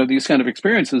again, these kind of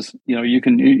experiences, you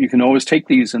can always take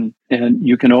these, and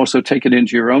you can also take it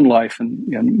into your own life and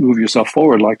move yourself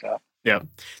forward like that. Yeah,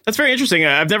 that's very interesting.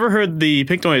 I've never heard the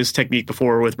pink noise technique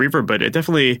before with reverb, but it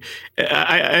definitely,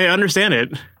 I understand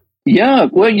it. Yeah,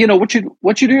 well,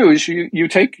 what you do is you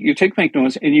take pink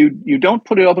noise, and you don't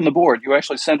put it up on the board. You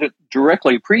actually send it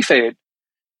directly pre-fade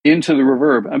into the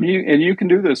reverb. I mean, and you can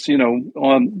do this,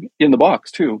 in the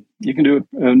box too. You can do it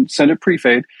and send it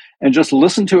pre-fade, and just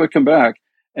listen to it come back,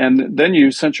 and then you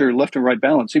sense your left and right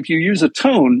balance. If you use a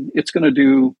tone, it's going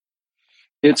to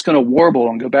warble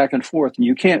and go back and forth, and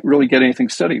you can't really get anything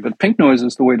steady. But pink noise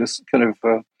is the way to kind of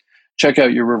check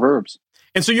out your reverbs.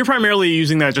 And so you're primarily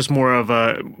using that just more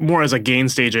as a gain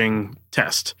staging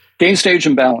test. Gain stage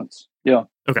and balance. Yeah.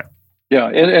 Okay. Yeah,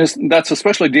 and that's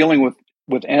especially dealing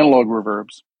with analog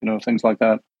reverbs, things like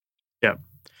that. Yeah.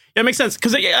 Yeah, it makes sense,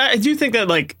 because I do think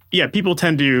that people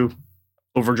tend to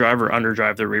overdrive or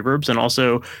underdrive their reverbs, and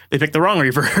also they pick the wrong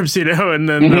reverbs, and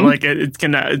then it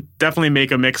can definitely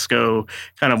make a mix go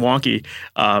kind of wonky.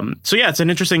 So yeah, it's an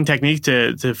interesting technique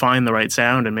to find the right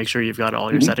sound and make sure you've got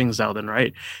all your settings dialed in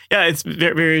right. Yeah, it's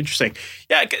very, very interesting.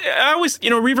 Yeah, I always,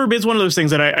 reverb is one of those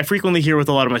things that I frequently hear with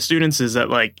a lot of my students, is that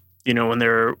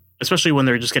especially when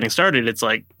they're just getting started, it's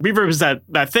like reverb is that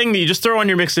thing that you just throw on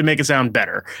your mix to make it sound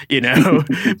better,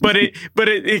 but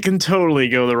it can totally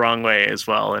go the wrong way as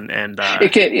well. And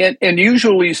it can, and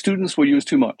usually students will use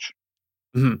too much.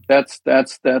 Mm-hmm. That's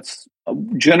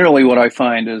generally what I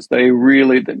find is they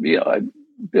really,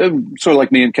 sort of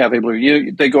like me and Cafe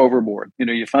Blue, they go overboard.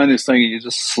 You find this thing and you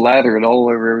just slather it all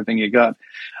over everything you got.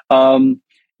 But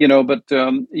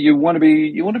you want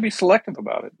to be selective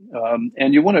about it,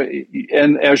 and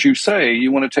as you say,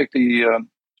 you want to take the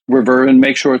reverb and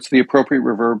make sure it's the appropriate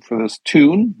reverb for this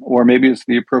tune, or maybe it's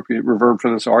the appropriate reverb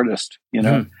for this artist.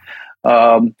 If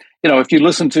you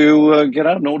listen to Get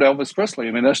Out, and old Elvis Presley,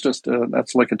 I mean, that's just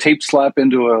that's like a tape slap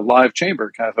into a live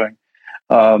chamber kind of thing.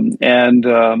 And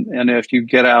if you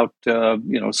get out,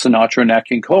 Sinatra and Nat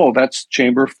King Cole, that's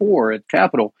chamber 4 at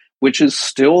Capitol, which is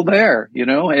still there,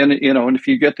 and if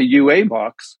you get the UA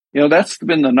box, that's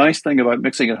been the nice thing about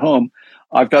mixing at home.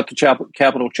 I've got the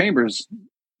Capitol Chambers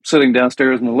sitting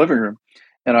downstairs in the living room,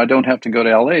 and I don't have to go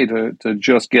to LA to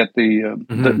just get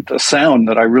the sound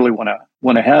that I really want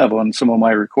to have on some of my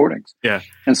recordings. Yeah,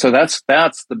 and so that's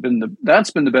been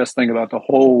the best thing about the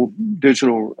whole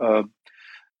digital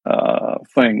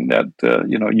thing that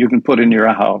you can put in your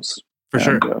house for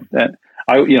sure. And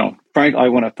Frank, I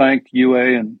want to thank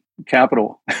UA and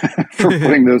Capitol for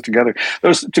putting those together.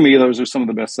 Those are some of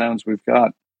the best sounds we've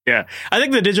got. Yeah, I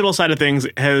think the digital side of things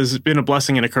has been a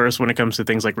blessing and a curse when it comes to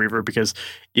things like reverb, because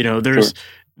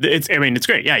it's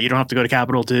great. Yeah, you don't have to go to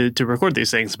Capitol to record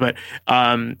these things, but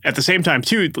at the same time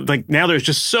too, like now there's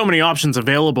just so many options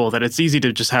available that it's easy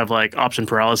to just have like option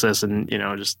paralysis, and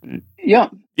maybe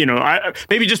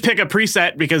just pick a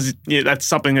preset because that's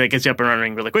something that gets you up and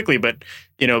running really quickly. But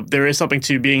there is something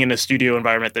to being in a studio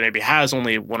environment that maybe has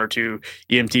only 1 or 2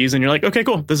 EMTs, and you're like, okay,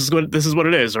 cool, this is what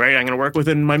it is, right? I'm going to work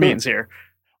within my means here.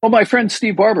 Well, my friend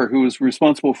Steve Barber, who was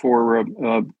responsible for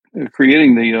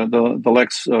creating the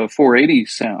Lex 480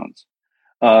 sounds,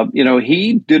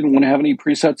 he didn't want to have any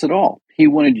presets at all. He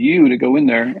wanted you to go in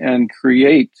there and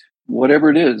create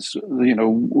whatever it is.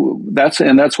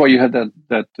 That's why you had that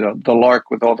the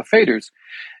Lark with all the faders,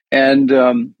 and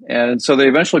so they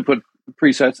eventually put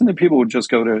presets, and then people would just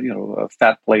go to a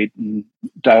fat plate and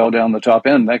dial down the top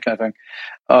end, that kind of thing.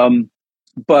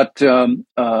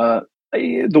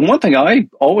 The one thing I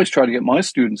always try to get my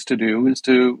students to do is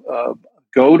to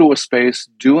go to a space,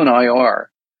 do an IR,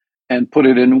 and put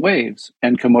it in waves,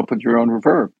 and come up with your own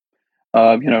reverb.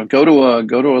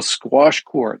 Go to a squash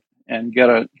court and get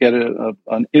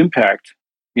an impact.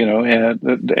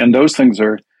 And those things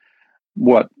are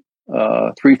what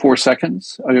 3-4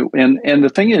 seconds. And the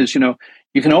thing is,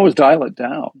 you can always dial it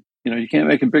down. You can't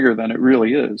make it bigger than it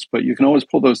really is, but you can always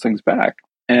pull those things back.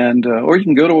 And or you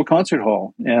can go to a concert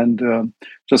hall and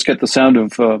just get the sound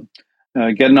of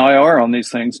get an IR on these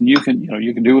things, and you can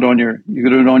do it on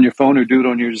your phone or do it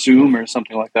on your Zoom or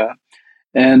something like that.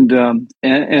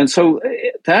 And so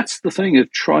that's the thing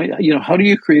of trying. How do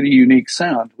you create a unique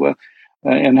sound? Well,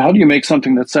 and how do you make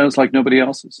something that sounds like nobody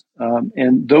else's?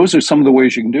 And those are some of the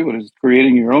ways you can do it: is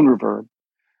creating your own reverb.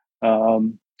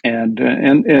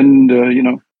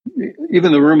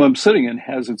 Even the room I'm sitting in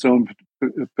has its own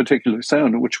particular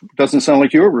sound, which doesn't sound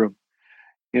like your room.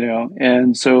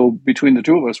 And so between the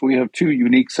two of us, we have two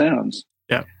unique sounds.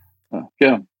 Yeah.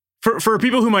 Yeah. For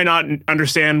people who might not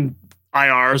understand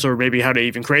IRs or maybe how to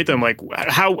even create them, like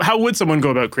how would someone go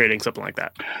about creating something like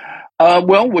that?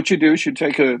 Well, what you do is you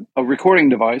take a recording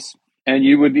device, and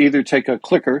you would either take a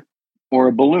clicker or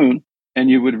a balloon, and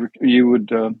you would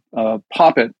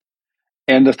pop it.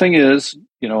 And the thing is,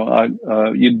 you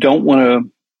don't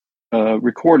want to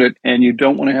record it, and you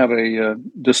don't want to have a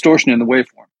distortion in the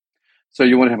waveform. So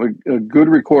you want to have a good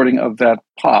recording of that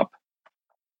pop,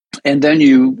 and then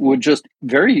you would just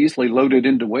very easily load it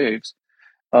into waves,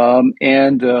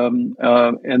 and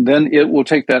then it will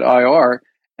take that IR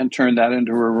and turn that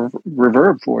into a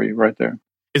reverb for you right there.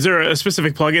 Is there a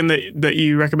specific plugin that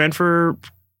you recommend for?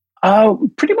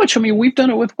 Pretty much. I mean, we've done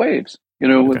it with Waves.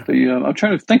 With the I'm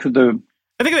trying to think of the.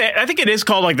 I think it is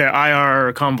called like the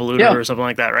IR convoluter or something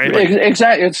like that, right?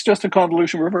 Exactly. It's just a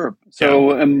convolution reverb.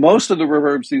 So, and most of the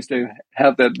reverbs these days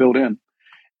have that built in,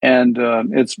 and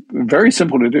it's very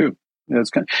simple to do.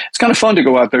 It's kind of fun to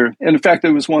go out there. And in fact,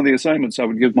 it was one of the assignments I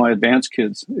would give my advanced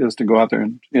kids is to go out there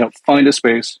and find a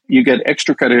space. You get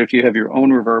extra credit if you have your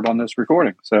own reverb on this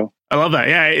recording. So I love that.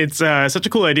 Yeah, it's such a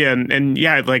cool idea. And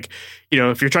yeah, like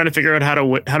if you're trying to figure out how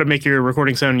to make your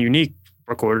recording sound unique,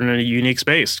 record in a unique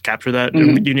space, capture that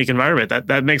unique environment.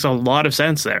 That makes a lot of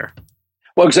sense there.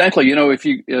 Well, exactly. If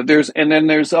you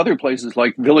there's other places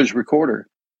like Village Recorder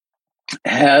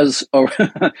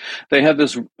they have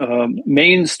this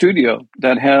main studio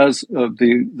that has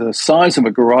the size of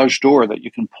a garage door that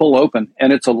you can pull open,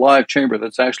 and it's a live chamber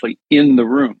that's actually in the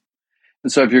room.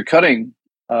 And so if you're cutting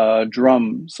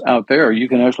drums out there, you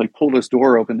can actually pull this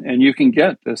door open, and you can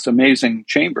get this amazing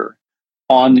chamber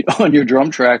on your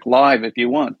drum track live if you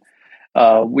want.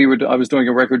 I was doing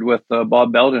a record with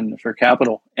Bob Belden for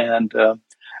Capitol, and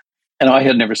I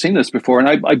had never seen this before, and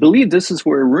I believe this is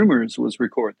where Rumors was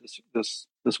recorded. This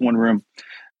one room,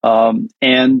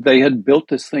 and they had built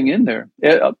this thing in there.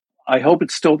 I hope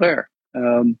it's still there.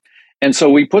 And so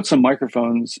we put some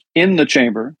microphones in the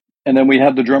chamber, and then we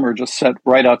had the drummer just set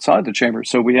right outside the chamber.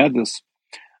 So we had this,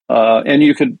 and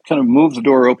you could kind of move the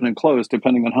door open and close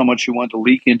depending on how much you want to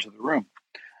leak into the room.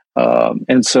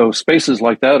 And so spaces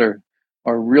like that are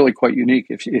really quite unique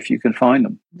if you can find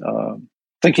them.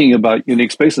 Thinking about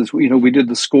unique spaces, we did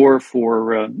the score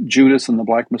for Judas and the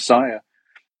Black Messiah,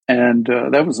 and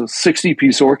that was a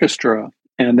 60-piece orchestra,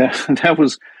 and that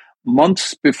was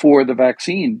months before the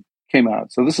vaccine came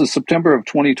out. So this is September of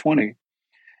 2020,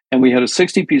 and we had a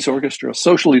 60-piece orchestra,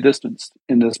 socially distanced,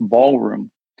 in this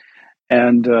ballroom.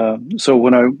 And so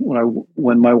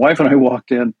when my wife and I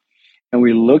walked in, and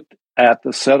we looked at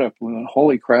the setup, we went,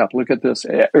 "Holy crap! Look at this!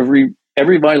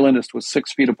 Every violinist was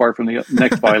 6 feet apart from the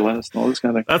next violinist, and all this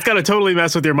kind of thing." That's got to totally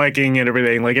mess with your miking and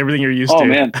everything, like everything you're used to. Oh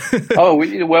man!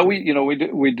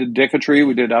 We did Dicketry,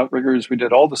 we did Outriggers, we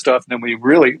did all the stuff, and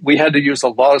then we had to use a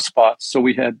lot of spots, so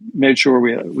we had made sure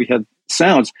we had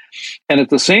sounds, and at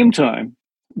the same time,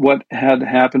 what had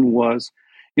happened was,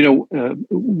 we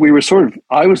were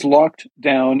I was locked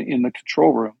down in the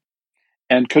control room,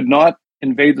 and could not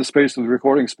invade the space of the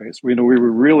recording space. We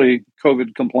were really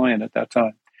COVID compliant at that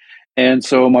time. And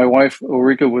so my wife,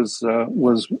 Ulrika, was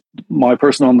my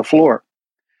person on the floor.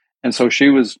 And so she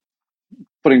was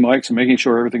putting mics and making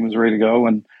sure everything was ready to go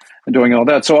and doing all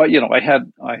that. So I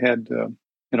had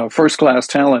first class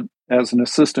talent as an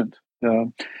assistant.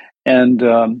 And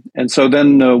so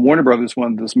then Warner Brothers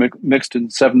wanted this mixed in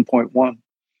 7.1.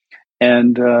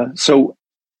 And so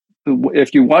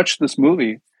if you watch this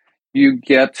movie, you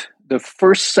get the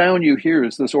first sound you hear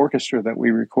is this orchestra that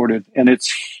we recorded, and it's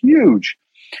huge.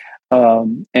 It's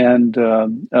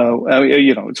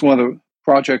one of the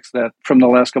projects that from the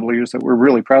last couple of years that we're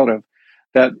really proud of,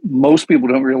 that most people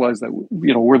don't realize that,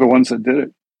 we're the ones that did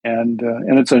it. And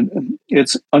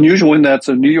it's unusual in that it's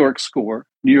a New York score,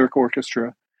 New York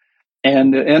orchestra.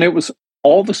 And it was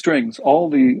all the strings, all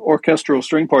the orchestral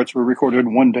string parts were recorded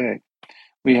in one day.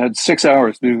 We had 6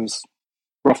 hours to do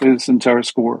roughly this entire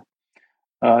score.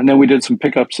 And then we did some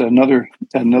pickups at another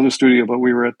studio, but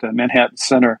we were at the Manhattan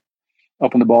Center.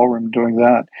 up in the ballroom doing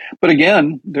that. But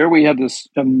again, there we had this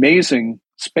amazing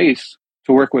space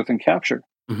to work with and capture.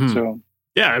 Mm-hmm. So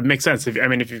yeah, it makes sense. If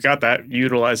you've got that, you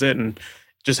utilize it, and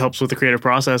just helps with the creative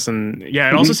process. And yeah,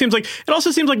 it also seems like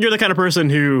you're the kind of person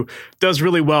who does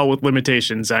really well with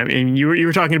limitations. I mean, you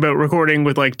were talking about recording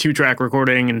with like 2-track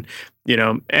recording, and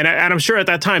and I'm sure at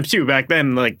that time too, back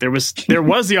then, like there was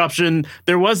the option,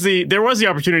 there was the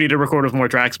opportunity to record with more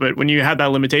tracks, but when you had that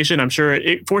limitation, I'm sure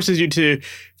it forces you to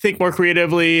think more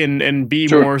creatively and be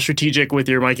more strategic with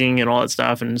your miking and all that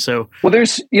stuff. And so, well,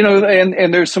 there's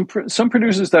and there's some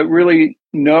producers that really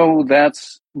know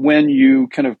that's when you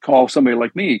kind of call somebody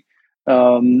like me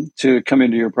to come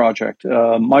into your project.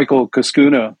 Michael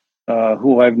Kaskuna,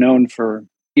 who I've known for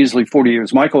easily 40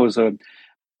 years. Michael is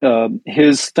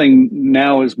his thing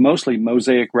now is mostly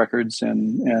Mosaic records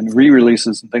and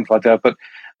re-releases and things like that. But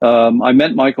I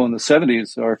met Michael in the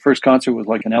 70s. Our first concert was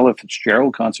like an Ella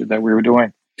Fitzgerald concert that we were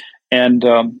doing. And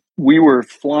we were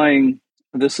flying,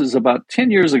 this is about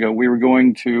 10 years ago, we were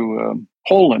going to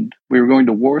Poland. We were going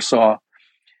to Warsaw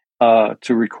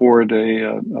to record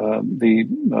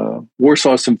the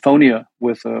Warsaw Symphonia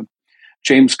with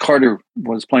James Carter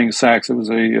was playing sax. It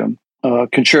was a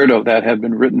concerto that had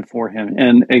been written for him.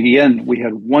 And again, we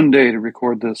had one day to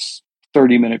record this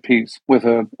 30-minute piece with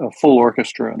a full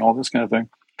orchestra and all this kind of thing.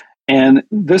 And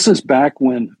this is back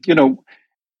when,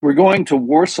 we're going to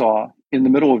Warsaw in the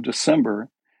middle of December.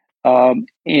 And,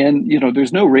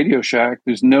 there's no Radio Shack,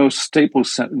 there's no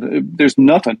Staples Center, there's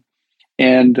nothing.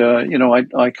 And,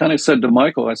 I kind of said to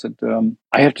Michael, I said,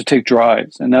 I have to take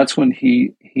drives. And that's when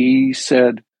he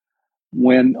said,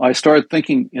 when I started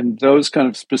thinking in those kind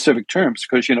of specific terms,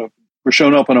 because, we're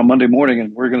showing up on a Monday morning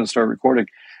and we're going to start recording,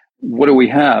 what do we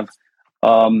have?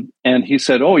 And he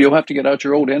said, oh, you'll have to get out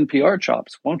your old NPR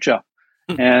chops, won't you?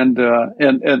 And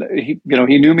he,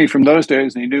 he knew me from those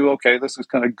days, and he knew, okay, this is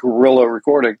kind of guerrilla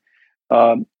recording.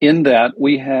 In that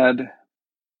we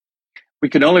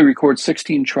could only record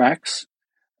 16 tracks.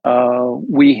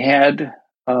 We had,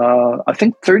 I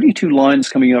think, 32 lines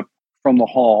coming up from the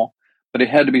hall, but it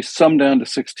had to be summed down to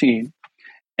 16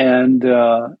 and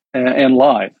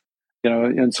live,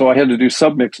 and so I had to do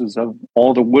submixes of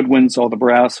all the woodwinds, all the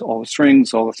brass, all the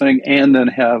strings, all the thing, and then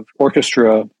have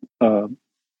orchestra,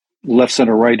 left,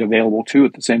 center, right available too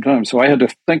at the same time. So I had to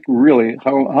think really,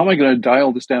 how am I going to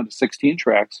dial this down to 16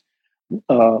 tracks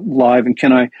live? And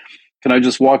can I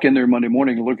just walk in there Monday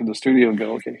morning and look at the studio and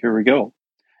go, okay, here we go.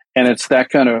 And it's that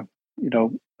kind of,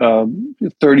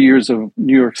 30 years of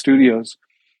New York studios.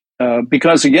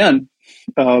 Because again,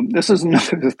 this is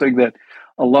another thing that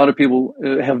a lot of people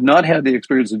have not had the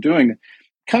experience of doing.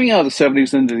 Coming out of the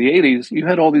 70s into the 80s, you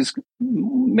had all these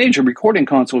major recording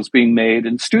consoles being made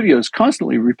and studios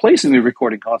constantly replacing the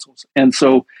recording consoles. And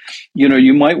so,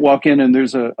 you might walk in and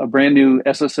there's a brand new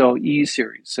SSL E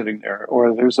series sitting there,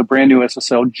 or there's a brand new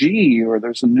SSL G, or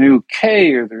there's a new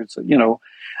K, or there's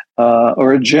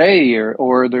or a J,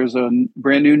 or there's a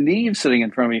brand new Neve sitting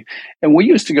in front of me. And we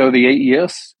used to go to the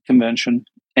AES convention,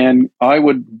 and I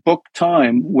would book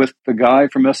time with the guy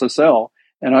from SSL,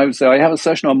 and I would say, I have a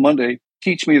session on Monday,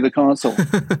 teach me the console.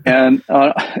 and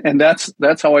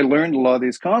that's how I learned a lot of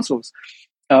these consoles.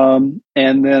 And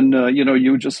then,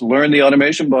 you just learn the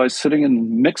automation by sitting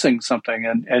and mixing something,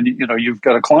 and you've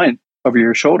got a client over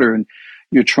your shoulder, and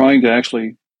you're trying to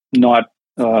actually not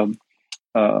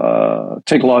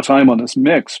take a lot of time on this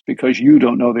mix because you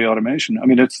don't know the automation. I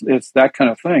mean, it's that kind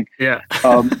of thing. Yeah.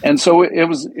 And so it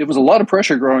was a lot of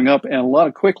pressure growing up and a lot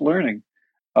of quick learning.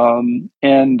 And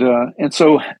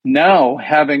so now,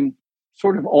 having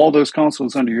sort of all those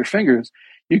consoles under your fingers,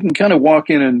 you can kind of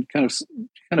walk in and kind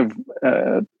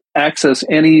of access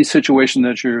any situation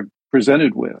that you're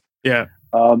presented with. Yeah.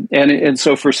 And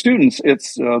so for students,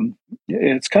 it's kind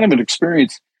of an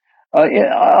experience.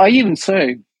 I even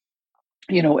say,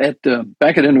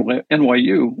 back at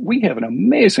NYU, we have an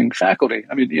amazing faculty.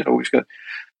 I mean, we've got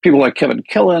people like Kevin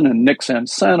Killen and Nick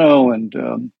Sansano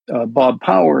and Bob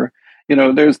Power.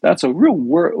 That's a real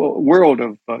world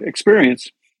of experience.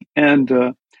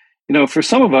 And, for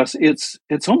some of us,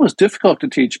 it's almost difficult to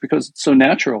teach because it's so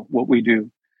natural what we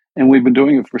do. And we've been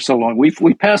doing it for so long.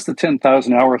 We passed the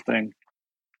 10,000 hour thing,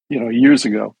 years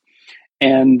ago.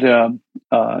 And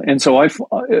so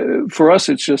for us,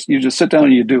 it's just, you just sit down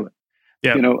and you do it.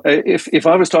 Yeah. If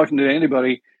I was talking to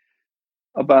anybody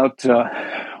about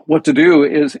what to do,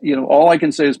 is, all I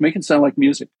can say is make it sound like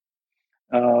music.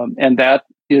 And that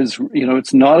is,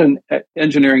 it's not an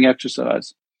engineering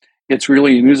exercise. It's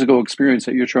really a musical experience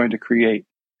that you're trying to create.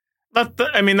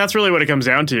 That's really what it comes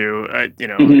down to. At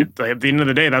the end of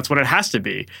the day, that's what it has to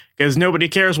be, because nobody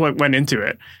cares what went into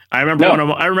it. I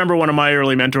remember one of my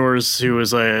early mentors, who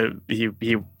was he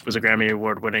was a Grammy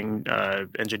Award winning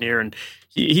engineer, and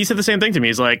he said the same thing to me.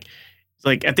 He's like,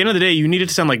 at the end of the day, you need it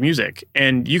to sound like music,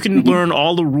 and you can learn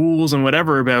all the rules and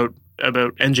whatever about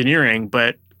engineering,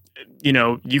 but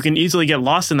you can easily get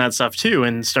lost in that stuff too,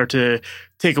 and start to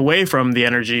take away from the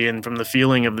energy and from the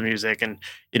feeling of the music. And,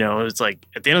 it's like,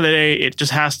 at the end of the day, it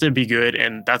just has to be good.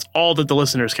 And that's all that the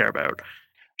listeners care about.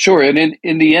 Sure. And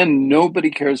in the end,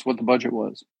 nobody cares what the budget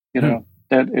was, that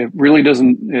it really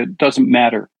doesn't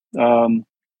matter. And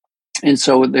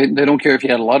so they don't care if you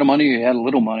had a lot of money or you had a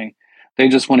little money. They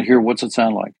just want to hear, what's it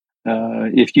sound like?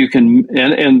 If you can,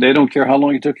 and they don't care how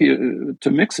long it took you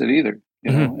to mix it either.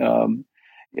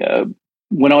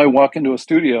 When I walk into a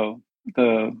studio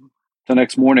the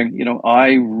next morning,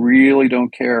 I really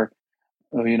don't care,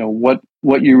 what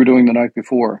you were doing the night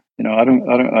before.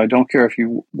 I don't care if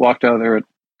you walked out of there at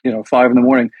 5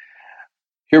 a.m.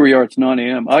 Here we are, it's 9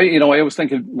 a.m. I always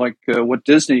think of like what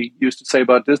Disney used to say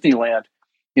about Disneyland.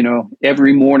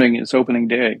 Every morning is opening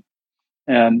day.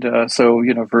 And so,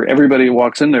 for everybody who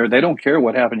walks in there, they don't care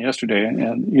what happened yesterday.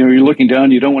 And, you're looking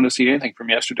down, you don't want to see anything from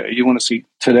yesterday. You want to see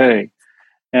today.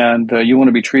 And you want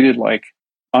to be treated like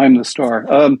I'm the star.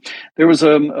 There was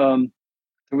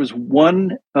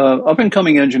one up and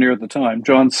coming engineer at the time,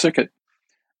 John Sickett.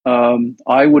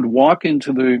 I would walk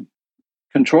into the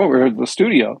control room, the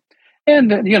studio, and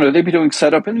they'd be doing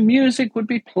setup, and music would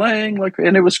be playing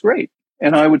and it was great.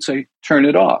 And I would say, turn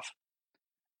it off,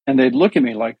 and they'd look at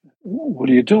me like, what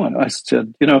are you doing? I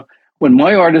said, when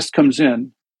my artist comes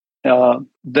in,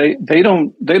 they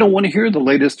don't want to hear the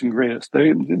latest and greatest.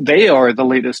 They are the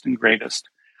latest and greatest.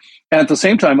 And at the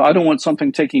same time, I don't want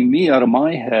something taking me out of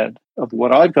my head of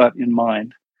what I've got in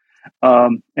mind.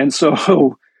 And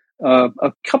so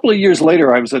a couple of years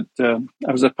later, I was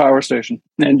at Power Station,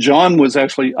 and John was I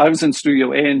was in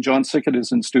Studio A, and John Sickett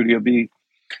is in Studio B.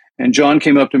 And John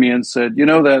came up to me and said,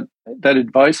 that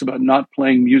advice about not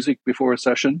playing music before a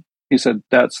session, he said,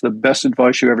 that's the best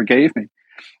advice you ever gave me.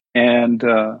 And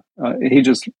he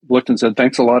just looked and said,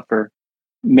 thanks a lot for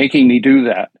making me do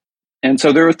that. And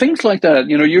so there are things like that.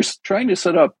 You're trying to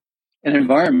set up an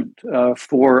environment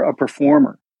for a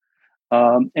performer.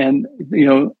 And,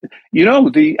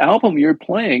 the album you're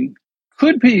playing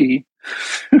could be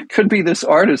this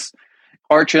artist's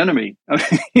arch enemy.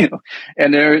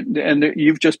 And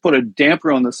you've just put a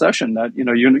damper on the session that,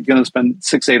 you're going to spend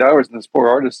 6-8 hours, and this poor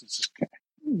artist is just,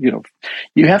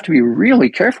 you have to be really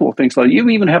careful with things like that. You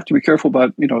even have to be careful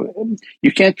about,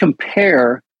 you can't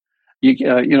compare.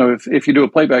 If you do a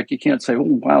playback, you can't say, "Oh,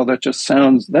 wow, that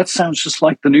sounds just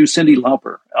like the new Cyndi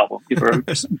Lauper album."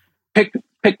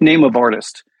 Pick name of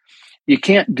artist. You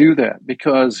can't do that,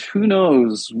 because who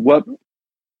knows what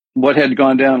had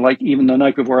gone down, like even the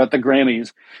night before at the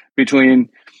Grammys, between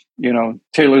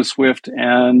Taylor Swift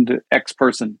and X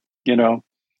person.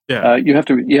 Yeah. You have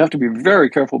to be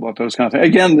very careful about those kind of things.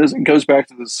 Again, this goes back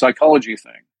to the psychology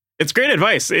thing. It's great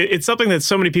advice. It's something that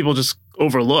so many people just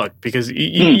overlook, because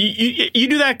you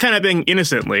do that kind of thing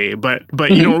innocently, but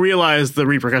you don't realize the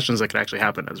repercussions that can actually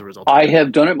happen as a result. I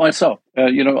have done it myself.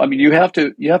 You have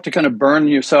to kind of burn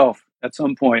yourself at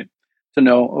some point to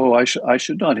know, oh, I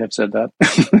should not have said that.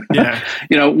 Yeah.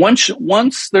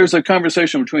 Once there's a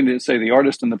conversation between the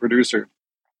artist and the producer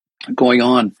going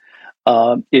on,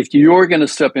 if you're going to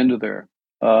step into there,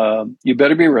 you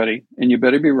better be ready, and you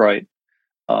better be right.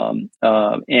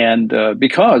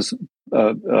 Because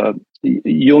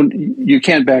you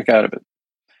can't back out of it.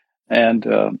 And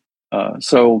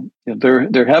so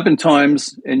there have been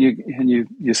times, and you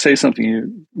say something,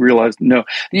 you realize no.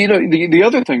 The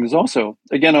other thing is also,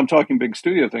 again, I'm talking big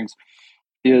studio things,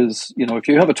 is if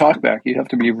you have a talkback, you have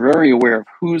to be very aware of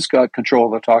who's got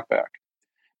control of the talkback,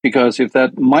 because if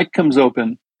that mic comes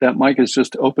open, that mic is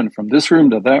just open from this room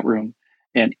to that room,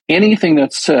 and anything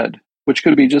that's said, which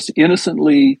could be just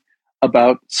innocently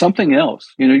about something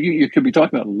else. You could be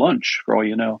talking about lunch for all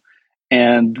you know,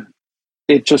 and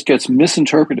it just gets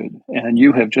misinterpreted, and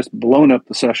you have just blown up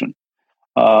the session.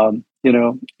 NPR,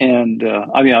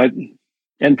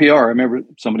 I remember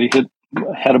somebody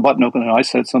had a button open, and I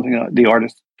said something, the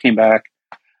artist came back,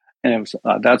 and it was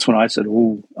that's when I said,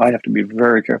 "Ooh, I have to be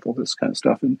very careful of this kind of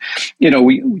stuff." And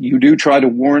you do try to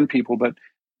warn people, but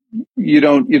you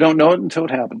don't know it until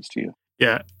it happens to you.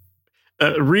 Yeah.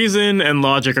 Reason and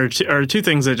logic are two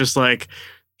things that just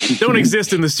don't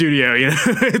exist in the studio.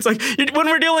 It's like when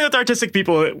we're dealing with artistic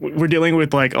people, we're dealing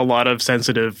with like a lot of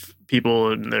sensitive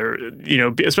people, and they're,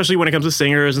 especially when it comes to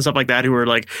singers and stuff like that, who are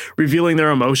like revealing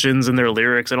their emotions and their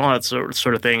lyrics and all that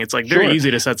sort of thing. It's like very easy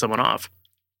to set someone off.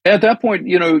 At that point,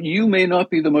 you may not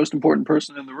be the most important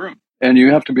person in the room, and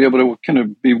you have to be able to kind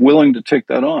of be willing to take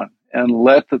that on and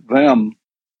let them,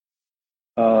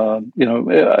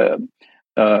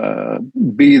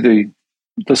 be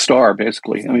the star,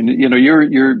 basically. I mean,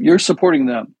 you're supporting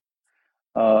them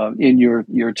in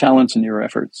your talents and your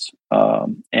efforts, so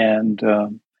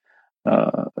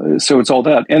it's all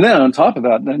that. And then on top of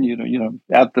that, then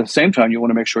at the same time, you want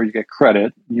to make sure you get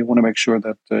credit. You want to make sure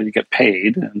that you get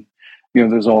paid, and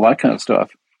there's all that kind of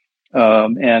stuff.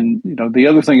 And the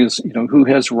other thing is who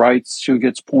has rights, who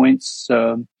gets points,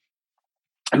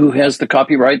 who has the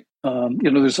copyright.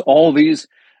 There's all these.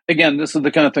 Again, this is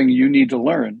the kind of thing you need to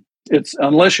learn. It's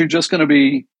unless you're just going to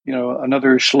be,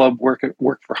 another schlub work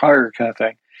for hire kind of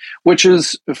thing, which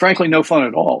is frankly no fun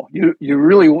at all. You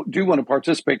really do want to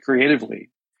participate creatively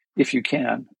if you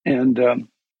can, and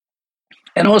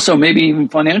also maybe even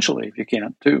financially if you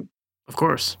can too. Of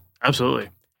course, absolutely.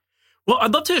 Well,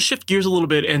 I'd love to shift gears a little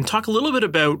bit and talk a little bit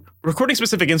about recording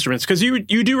specific instruments, because you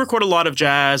do record a lot of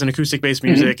jazz and acoustic based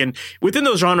music, and within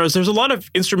those genres, there's a lot of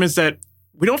instruments that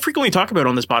we don't frequently talk about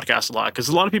on this podcast a lot, because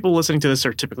a lot of people listening to this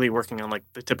are typically working on like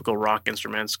the typical rock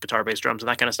instruments, guitar, bass, drums, and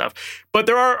that kind of stuff. But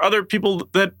there are other people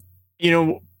that,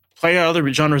 play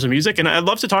other genres of music. And I'd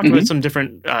love to talk about some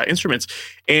different instruments.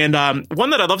 And one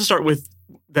that I'd love to start with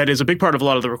that is a big part of a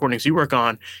lot of the recordings you work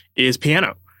on is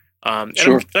piano.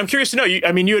 Sure. I'm curious to know, you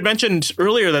had mentioned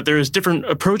earlier that there's different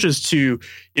approaches to,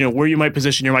 where you might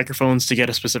position your microphones to get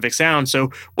a specific sound.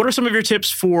 So what are some of your tips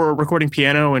for recording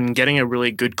piano and getting a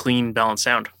really good, clean, balanced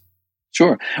sound?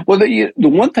 Sure. Well, the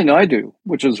one thing I do,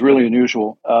 which is really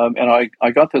unusual, and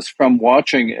I got this from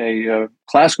watching a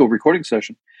classical recording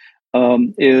session,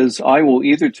 is I will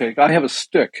either I have a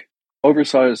stick,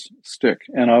 oversized stick,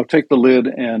 and I'll take the lid,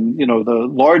 and, the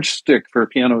large stick for a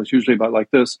piano is usually about like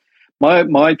this.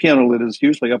 My piano lid is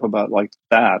usually up about like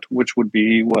that, which would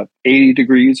be 80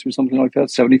 degrees or something like that,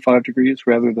 75 degrees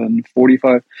rather than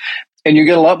 45. And you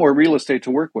get a lot more real estate to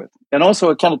work with. And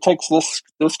also it kind of takes this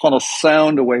kind of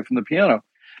sound away from the piano.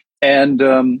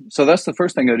 And so that's the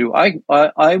first thing I do. I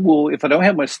will, if I don't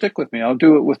have my stick with me, I'll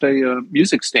do it with a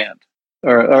music stand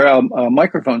or a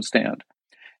microphone stand,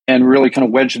 and really kind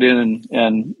of wedge it in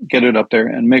and get it up there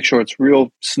and make sure it's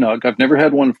real snug. I've never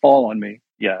had one fall on me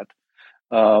yet.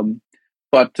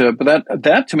 But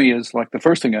that to me is like the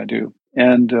first thing I do,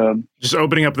 and just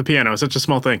opening up the piano is such a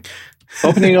small thing.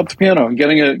 Opening up the piano and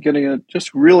getting it,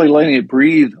 just really letting it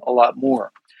breathe a lot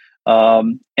more,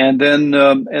 and then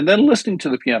listening to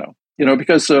the piano.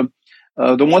 Because the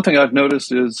one thing I've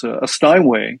noticed is a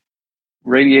Steinway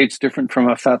radiates different from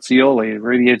a Fazioli,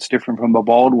 radiates different from a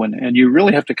Baldwin, and you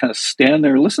really have to kind of stand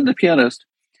there, listen to the pianist,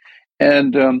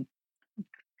 and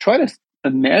try to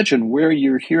imagine where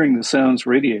you're hearing the sounds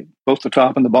radiate, both the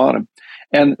top and the bottom.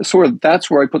 And sort of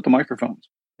that's where I put the microphones,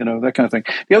 that kind of thing.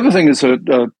 The other thing is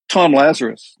Tom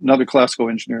Lazarus, another classical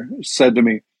engineer, said to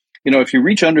me, if you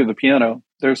reach under the piano,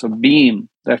 there's a beam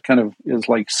that kind of is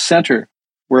like center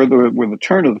where the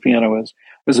turn of the piano is.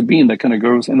 There's a beam that kind of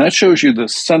goes, and that shows you the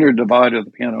center divide of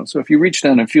the piano. So if you reach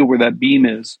down and feel where that beam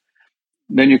is,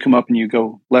 then you come up and you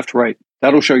go left, right.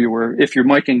 That'll show you where, if you're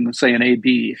miking, say, an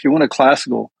A-B, if you want a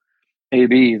classical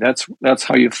A-B, that's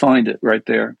how you find it right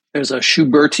there. There's a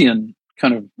Schubertian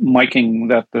kind of miking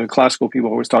that the classical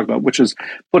people always talk about, which is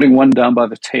putting one down by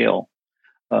the tail,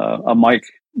 a mic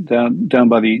down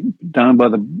by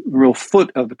the real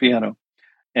foot of the piano,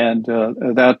 and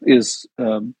that is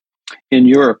in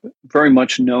Europe very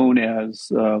much known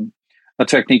as a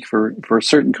technique for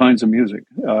certain kinds of music,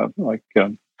 like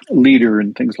lieder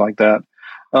and things like that.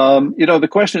 The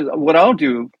question is, what I'll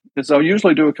do is I'll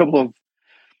usually do a couple of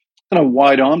kind of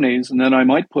wide omnis, and then I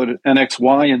might put an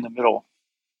XY in the middle,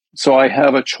 so I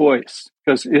have a choice.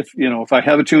 Because if I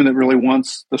have a tune that really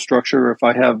wants the structure, or if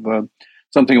I have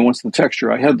something that wants the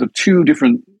texture, I have the two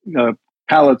different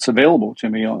palettes available to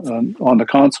me on the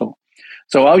console.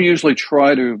 So I'll usually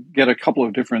try to get a couple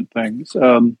of different things.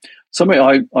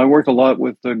 I work a lot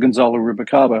with Gonzalo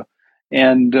Rubalcaba,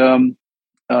 and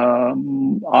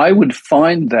I would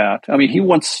find that. I mean, he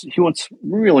wants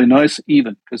really nice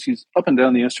even, because he's up and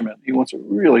down the instrument. He wants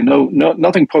really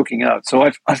nothing poking out. So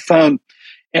I found,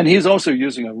 and he's also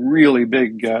using a really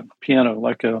big piano,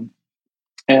 like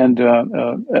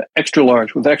extra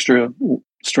large with extra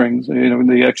strings.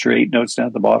 The extra 8 notes down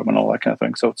at the bottom and all that kind of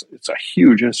thing. So it's a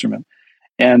huge instrument.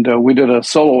 And we did a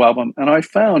solo album, and I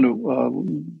found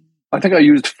I think I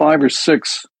used 5 or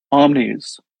 6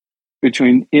 omnis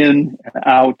between in and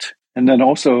out, and then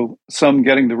also some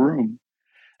getting the room.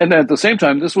 And then at the same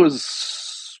time, this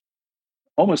was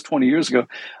almost 20 years ago.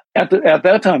 At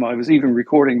that time, I was even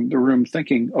recording the room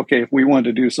thinking, okay, if we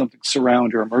wanted to do something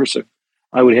surround or immersive,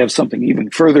 I would have something even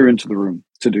further into the room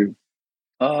to do.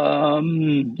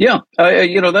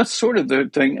 That's sort of the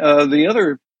thing. The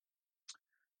other,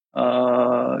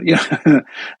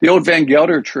 the old Van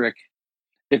Gelder trick,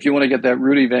 if you want to get that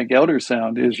Rudy Van Gelder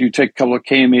sound, is you take a couple of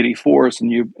KM84s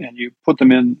and you put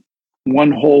them in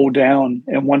one hole down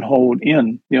and one hole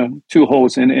in, two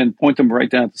holes in, and point them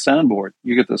right down at the soundboard.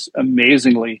 You get this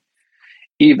amazingly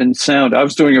even sound. I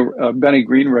was doing a Benny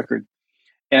Green record,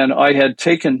 and I had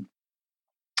taken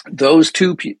those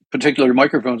two particular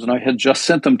microphones and I had just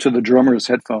sent them to the drummer's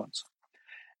headphones.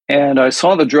 And I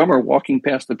saw the drummer walking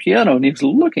past the piano, and he was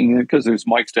looking, because there's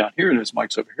mics down here and there's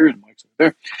mics over here and mics over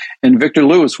there. And Victor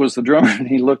Lewis was the drummer, and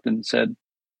he looked and said,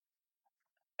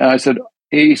 I said,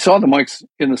 he saw the mics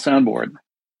in the soundboard.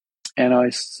 And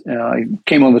I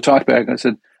came on the talkback, and I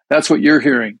said, that's what you're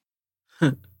hearing.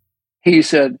 He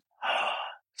said,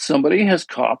 somebody has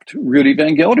copped Rudy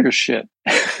Van Gelder's shit.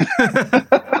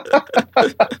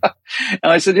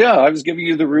 And I said, yeah, I was giving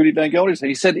you the Rudy Van Gelder's.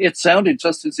 He said, it sounded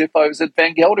just as if I was at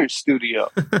Van Gelder's studio.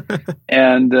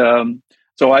 And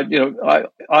so I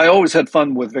always had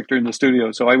fun with Victor in the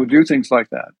studio. So I would do things like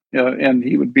that. And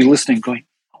he would be listening going,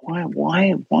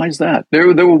 why is that? There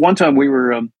were one time we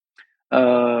were,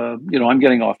 I'm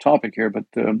getting off topic here, but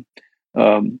there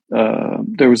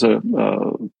was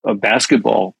a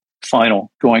basketball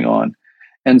final going on.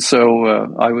 And so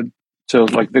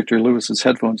like Victor Lewis's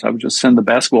headphones, I would just send the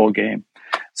basketball game.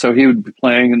 So he would be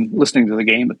playing and listening to the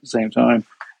game at the same time.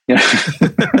 Yeah.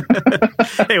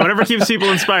 Hey, whatever keeps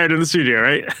people inspired in the studio,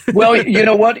 right? Well, you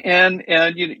know what? And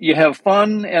you have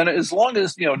fun. And as long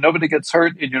as, nobody gets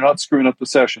hurt and you're not screwing up the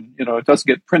session, it doesn't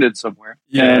get printed somewhere.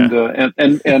 Yeah.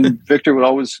 And Victor would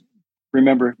always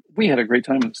remember, we had a great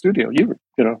time in the studio.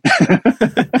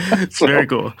 So. Very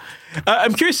cool.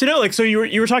 I'm curious to know, so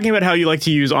you were talking about how you like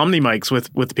to use Omni mics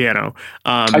with the piano.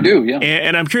 I do, yeah.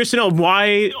 And I'm curious to know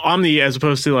why Omni as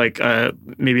opposed to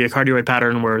maybe a cardioid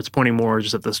pattern where it's pointing more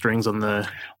just at the strings on the.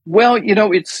 Well,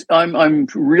 I'm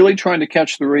really trying to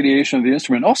catch the radiation of the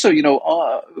instrument. Also,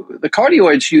 the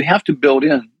cardioids, you have to build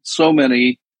in so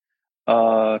many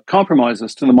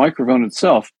compromises to the microphone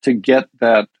itself to get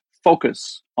that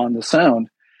focus on the sound.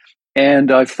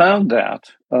 And I found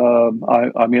that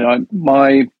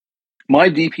my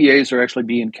DPAs are actually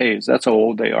B&Ks. That's how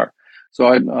old they are. So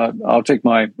I'll take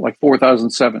my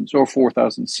 4007s or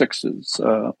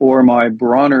 4006s or my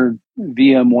Bronner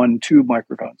VM1 tube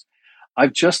microphones.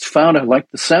 I've just found I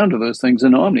like the sound of those things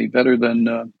in Omni better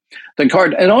than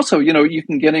card. And also, you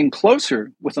can get in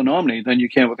closer with an Omni than you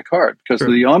can with a card, because Sure.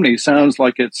 The Omni sounds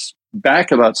like it's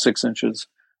back about 6 inches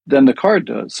than the card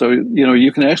does. So,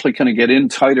 you can actually kind of get in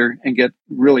tighter and get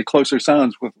really closer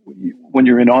sounds when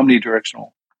you're in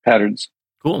omnidirectional patterns.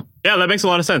 Cool. Yeah, that makes a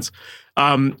lot of sense.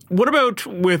 What about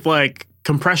with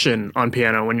compression on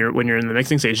piano when you're in the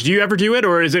mixing stage? Do you ever do it,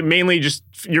 or is it mainly just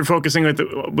you're focusing with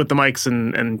the mics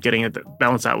and getting it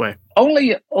balanced that way?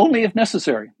 Only if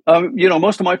necessary.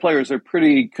 Most of my players are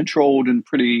pretty controlled and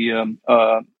pretty.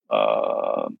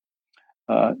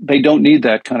 They don't need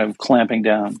that kind of clamping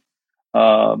down.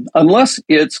 Unless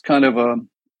it's kind of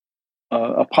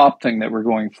a pop thing that we're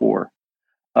going for.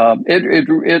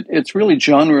 It's really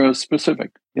genre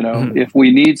specific. Mm-hmm. If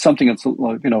we need something that's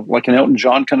like an Elton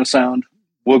John kind of sound,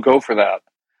 we'll go for that.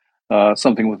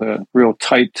 Something with a real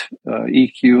tight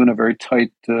EQ and a very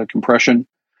tight compression.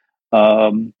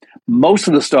 Most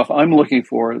of the stuff I'm looking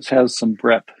for has some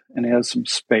breadth and has some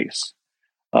space.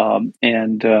 I'll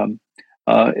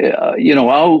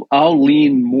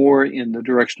lean more in the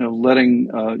direction of letting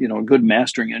a good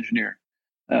mastering engineer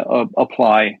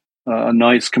apply a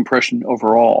nice compression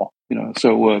overall.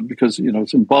 Because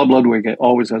Bob Ludwig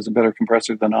always has a better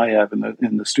compressor than I have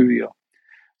in the studio.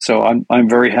 So I'm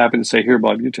very happy to say, here,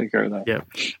 Bob, you take care of that. Yeah,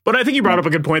 but I think you brought up a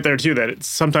good point there too. That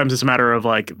sometimes it's a matter of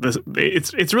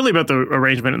it's really about the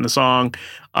arrangement in the song,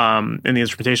 and the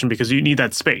instrumentation, because you need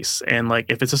that space. And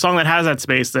if it's a song that has that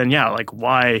space, then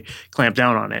why clamp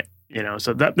down on it?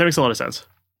 So that makes a lot of sense.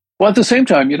 Well, at the same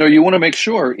time, you want to make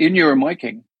sure in your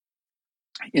miking,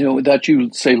 that you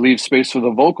say leave space for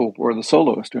the vocal or the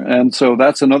soloist, and so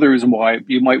that's another reason why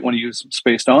you might want to use some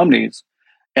spaced omnis.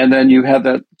 And then you have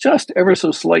that just ever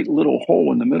so slight little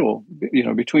hole in the middle,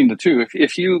 between the two.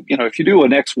 If you do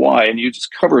an XY and you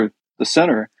just cover the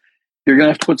center, you're going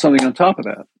to have to put something on top of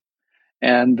that,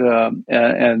 and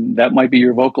that might be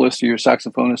your vocalist or your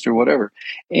saxophonist or whatever.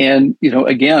 And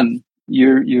again,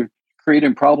 you're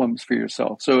creating problems for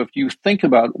yourself. So if you think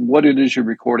about what it is you're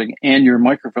recording and your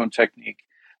microphone technique,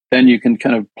 then you can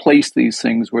kind of place these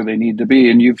things where they need to be,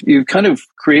 and you've kind of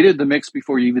created the mix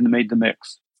before you even made the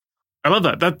mix. I love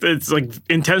that. It's like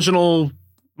intentional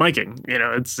miking.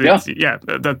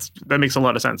 That makes a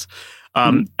lot of sense.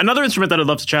 Another instrument that I'd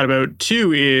love to chat about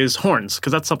too is horns,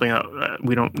 because that's something that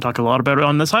we don't talk a lot about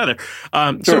on this either.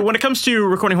 Sure. So when it comes to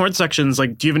recording horn sections,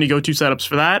 like, do you have any go-to setups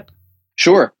for that?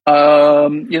 Sure.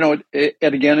 It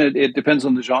depends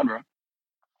on the genre,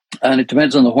 and it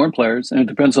depends on the horn players, and it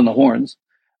depends on the horns.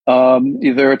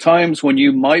 There are times when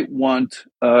you might want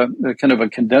kind of a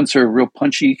condenser, real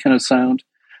punchy kind of sound.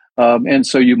 And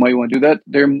so you might want to do that.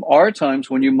 There are times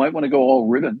when you might want to go all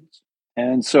ribbons.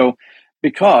 And so,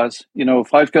 because,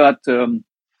 if I've got,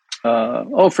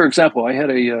 for example, I had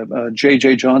a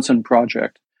J.J. Johnson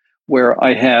project where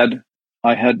I had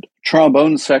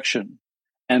trombone section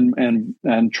and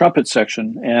trumpet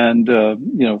section and,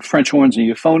 French horns and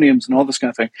euphoniums and all this kind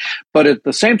of thing. But at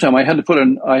the same time, I had to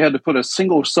put a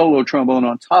single solo trombone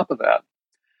on top of that.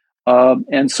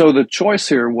 And so the choice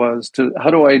here was how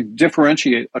do I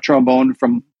differentiate a trombone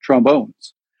from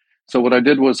trombones? So what I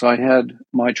did was I had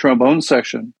my trombone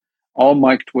section all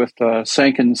mic'd with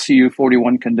Sanken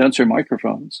CU41 condenser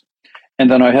microphones. And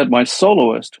then I had my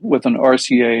soloist with an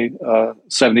RCA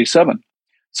 77.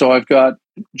 So I've got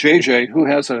JJ, who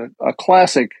has a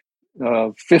classic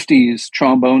 50s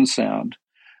trombone sound.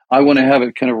 I want to have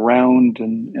it kind of round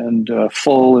and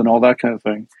full and all that kind of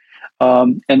thing.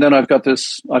 And then I've got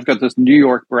this New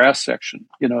York brass section,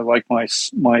 like I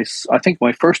think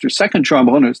my first or second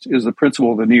trombonist is the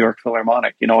principal of the New York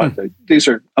Philharmonic. These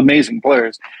are amazing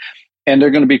players, and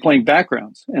they're going to be playing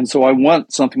backgrounds. And so I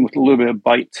want something with a little bit of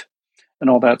bite and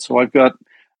all that. So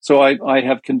I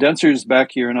have condensers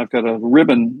back here, and I've got a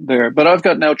ribbon there, but I've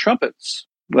got now trumpets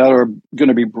that are going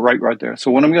to be right there. So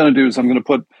what I'm going to do is I'm going to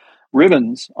put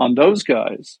ribbons on those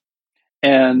guys.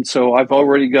 And so I've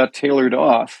already got tailored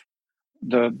off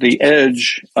the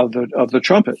edge of the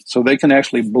trumpet, so they can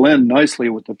actually blend nicely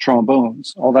with the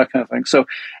trombones, all that kind of thing. So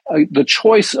the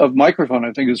choice of microphone,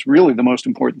 I think, is really the most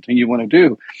important thing you want to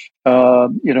do. How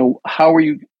do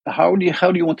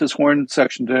you want this horn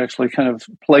section to actually kind of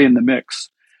play in the mix?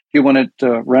 Do you want it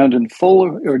round and full,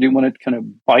 or do you want it kind of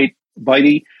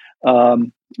bitey?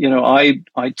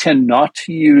 I tend not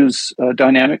to use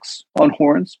dynamics on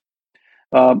horns.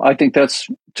 I think that's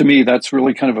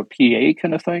really kind of a PA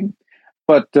kind of thing.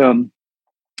 But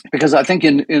because I think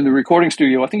in the recording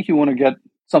studio, I think you want to get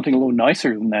something a little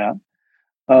nicer than that.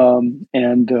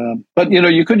 But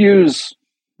you could use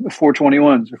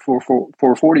 421s or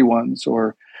 441s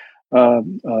or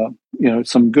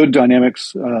some good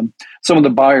dynamics. Some of the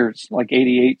buyers like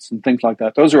 88s and things like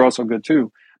that. Those are also good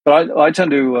too. But I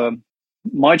tend to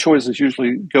my choices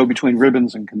usually go between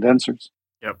ribbons and condensers.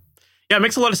 Yep. Yeah, it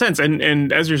makes a lot of sense.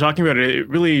 And as you're talking about it, it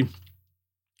really,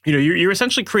 you're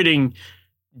essentially creating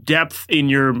depth in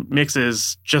your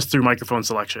mixes just through microphone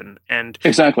selection. And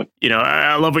exactly,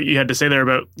 I love what you had to say there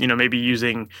about, maybe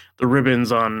using the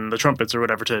ribbons on the trumpets or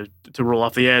whatever to roll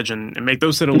off the edge and make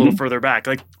those sit a little further back.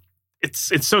 Like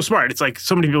it's so smart. It's like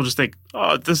so many people just think,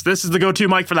 oh, this is the go-to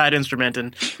mic for that instrument.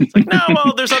 And it's like, no,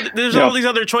 well, there's all these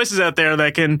other choices out there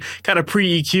that can kind of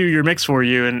pre-EQ your mix for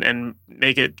you and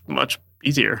make it much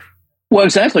easier. Well,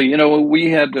 exactly.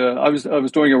 We had I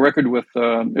was doing a record with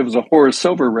it was a Horace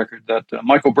Silver record that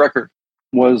Michael Brecker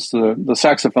was the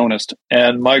saxophonist,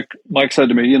 and Mike said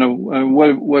to me,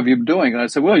 what have you been doing? And I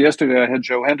said, well, yesterday I had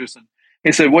Joe Henderson.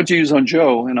 He said, what'd you use on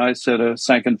Joe? And I said a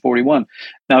Sanken 41.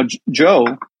 Now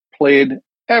Joe played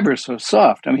ever so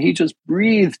soft. I mean, he just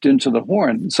breathed into the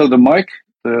horn. So the mic,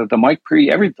 the mic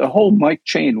the whole mic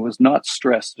chain was not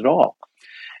stressed at all.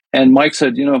 And Mike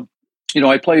said,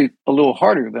 I play a little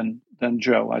harder than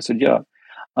Joe. I said, yeah.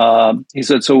 He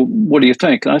said, so what do you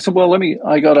think? And I said, well,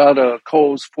 I got out a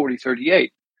Coles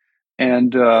 4038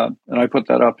 and I put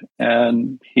that up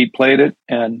and he played it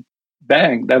and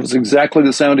bang, that was exactly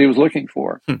the sound he was looking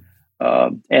for.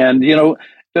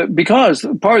 Because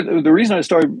part of the reason I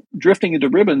started drifting into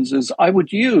ribbons is I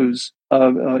would use a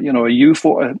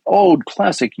U4, an old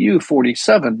classic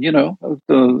U47.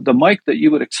 The mic that you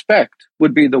would expect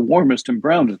would be the warmest and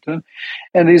brownest.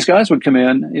 And these guys would come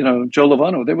in, Joe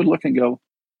Lovano, they would look and go,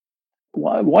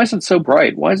 why is it so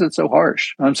bright? Why is it so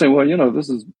harsh? And I'm saying, well, this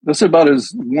is about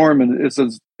as warm as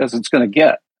it's going to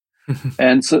get.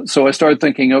 And so I started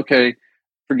thinking, okay,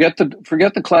 forget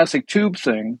the classic tube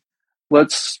thing.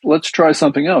 Let's try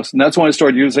something else. And that's when I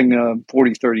started using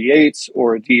 4038s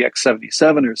or a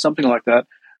DX77 or something like that.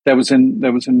 That was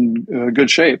in good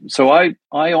shape. So I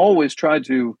always tried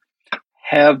to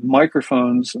have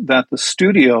microphones that the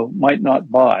studio might not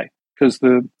buy, because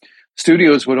the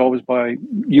studios would always buy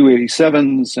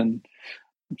U87s and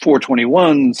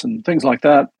 421s and things like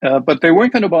that, but they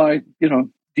weren't going to buy,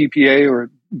 DPA or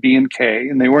B&K,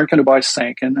 and they weren't going to buy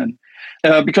Sanken.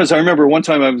 And because I remember one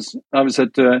time I was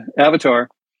at Avatar,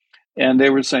 and they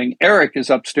were saying Eric is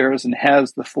upstairs and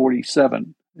has the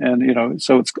 47, and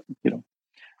so it's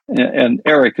and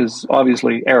Eric is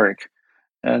obviously Eric,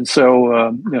 and so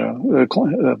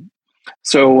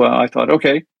I thought,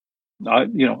 okay,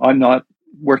 I'm not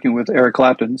working with Eric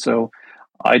Clapton, so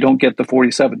I don't get the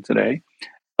 47 today.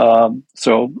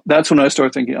 So that's when I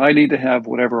started thinking I need to have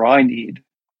whatever I need,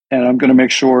 and I'm going to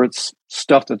make sure it's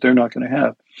stuff that they're not going to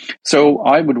have. So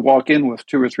I would walk in with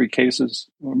 2 or 3 cases,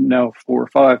 or now 4 or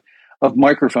 5, of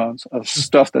microphones of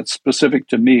stuff that's specific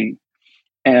to me,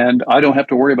 and I don't have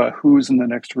to worry about who's in the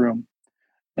next room.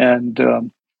 And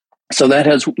so that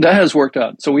has worked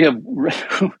out. So we have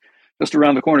just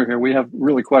around the corner here, we have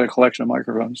really quite a collection of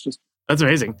microphones. That's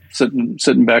amazing.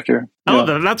 Sitting back here. I love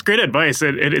that. That's great advice.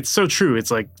 It's so true.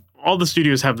 It's like all the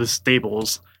studios have the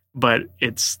staples, but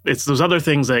it's those other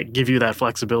things that give you that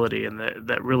flexibility and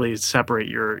that really separate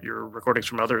your recordings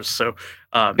from others. So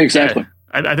exactly. Yeah,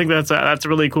 I think that's a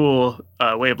really cool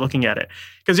way of looking at it.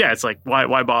 Because it's like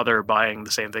why bother buying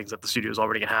the same things that the studio's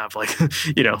already gonna have? Like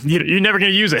you're never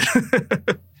gonna use it.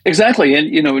 Exactly, and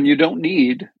and you don't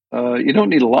need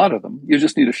a lot of them. You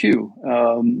just need a few.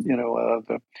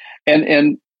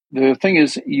 And the thing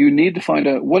is, you need to find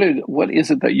out what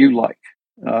is it that you like.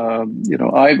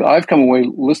 I've come away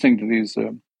listening to these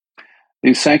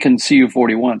Sanken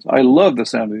CU41s. I love the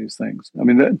sound of these things. I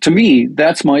mean, to me,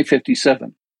 that's my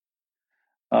 57.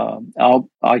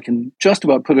 I can just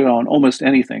about put it on almost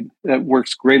anything. That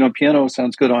works great on piano.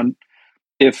 Sounds good on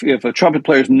if a trumpet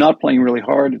player is not playing really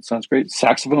hard. It sounds great.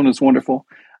 Saxophone is wonderful.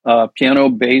 Piano,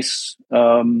 bass,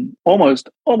 almost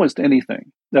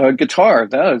anything. Guitar,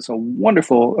 that is a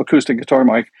wonderful acoustic guitar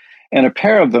mic, and a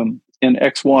pair of them in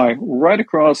XY right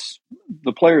across.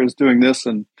 The player is doing this,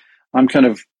 and I've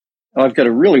got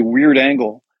a really weird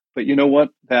angle. But you know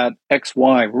what? That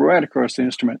XY right across the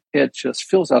instrument, it just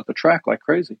fills out the track like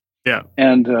crazy. Yeah.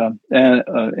 And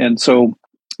so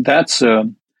that's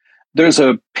there's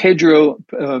a Pedro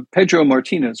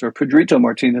Martinez or Pedrito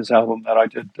Martinez album that I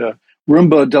did,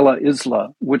 Rumba de la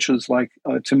Isla, which is like,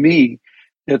 to me,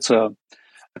 it's a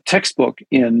textbook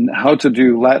in how to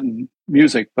do Latin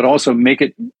music, but also make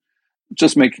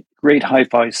great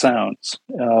hi-fi sounds,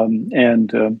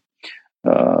 and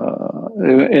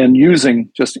using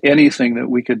just anything that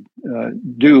we could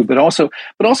do, but also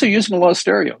using a lot of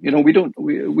stereo. We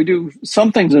do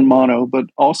some things in mono, but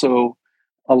also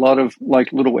a lot of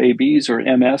like little ABs or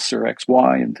MS or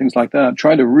XY and things like that,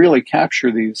 trying to really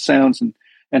capture these sounds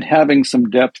and having some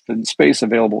depth and space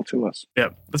available to us. Yeah,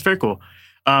 that's very cool.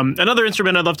 Another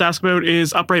instrument I'd love to ask about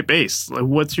is upright bass.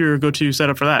 What's your go-to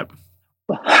setup for that?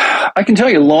 I can tell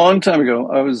you a long time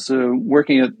ago, I was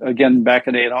working back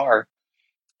at A&R,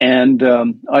 and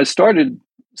I started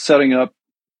setting up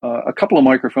a couple of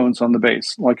microphones on the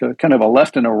bass, like a kind of a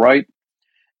left and a right,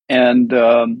 and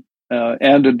a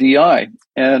DI.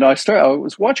 And I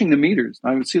was watching the meters.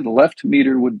 I would see the left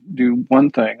meter would do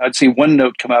one thing. I'd see one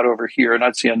note come out over here, and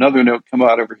I'd see another note come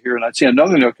out over here, and I'd see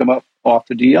another note come up off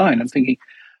the DI. And I'm thinking,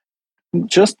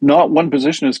 just not one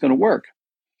position is going to work.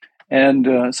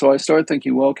 And so I started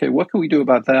thinking, well, okay, what can we do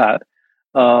about that?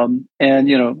 And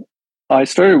I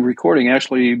started recording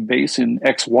actually bass in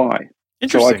XY,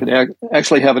 so I could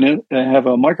actually have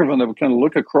a microphone that would kind of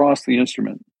look across the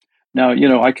instrument. Now,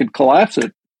 I could collapse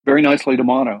it very nicely to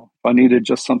mono if I needed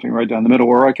just something right down the middle,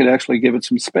 or I could actually give it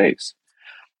some space.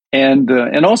 And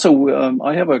also,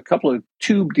 I have a couple of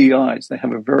tube DIs that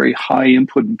have a very high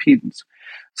input impedance.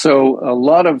 So a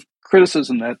lot of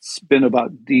criticism that's been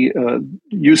about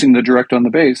using the direct on the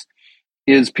bass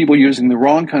is people using the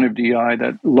wrong kind of DI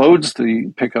that loads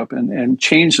the pickup and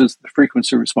changes the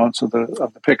frequency response of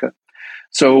the pickup.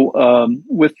 So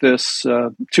with this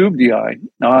tube DI,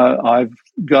 I've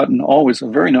gotten always a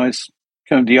very nice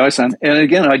kind of DI sound. And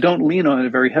again, I don't lean on it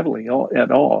very heavily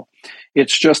at all.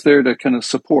 It's just there to kind of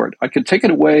support. I could take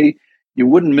it away, you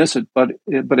wouldn't miss it, but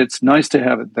it's nice to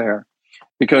have it there,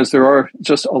 because there are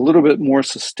just a little bit more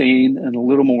sustain and a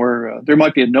little more, there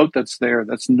might be a note that's there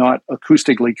that's not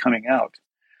acoustically coming out.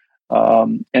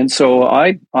 And so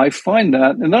I find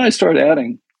that, and then I started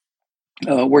adding,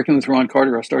 working with Ron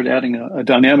Carter, I started adding a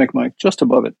dynamic mic just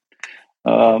above it.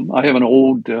 I have an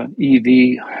old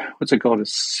EV, what's it called, a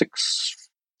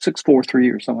 643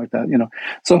 or something like that,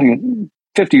 something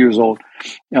 50 years old,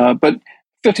 but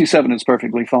 57 is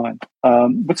perfectly fine.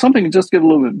 But something to just give a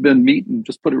little bit of meat and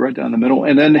just put it right down the middle.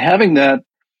 And then having that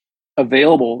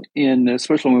available in,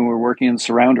 especially when we're working in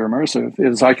surround or immersive,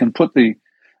 is I can put the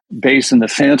bass in the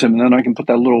Phantom, and then I can put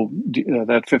that little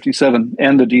that 57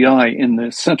 and the DI in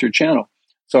the center channel,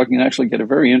 so I can actually get a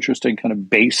very interesting kind of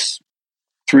bass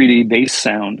 3D bass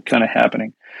sound kind of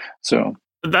happening. So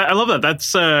I love that.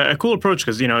 That's a cool approach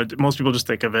because most people just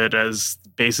think of it as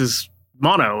bass is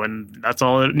mono and that's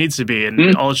all it needs to be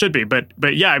and all it should be. But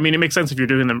yeah, I mean, it makes sense if you're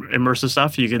doing the immersive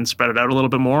stuff, you can spread it out a little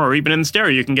bit more, or even in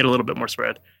stereo, you can get a little bit more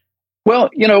spread.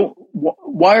 Well,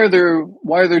 why are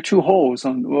there two holes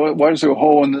on? Why is there a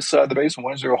hole on this side of the bass and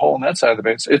why is there a hole on that side of the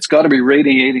bass? It's got to be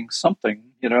radiating something,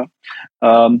 and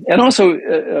also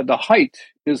the height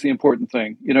is the important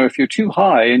thing. If you're too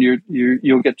high and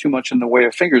you'll get too much in the way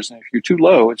of fingers, and if you're too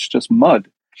low, it's just mud.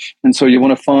 And so you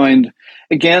want to find,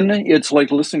 again, it's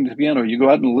like listening to the piano. You go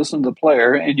out and listen to the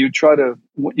player, and you try to,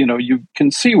 you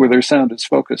can see where their sound is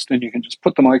focused, and you can just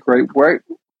put the mic right where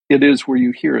it is where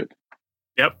you hear it.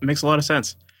 Yep, makes a lot of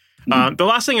sense. The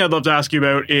last thing I'd love to ask you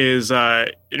about is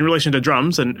in relation to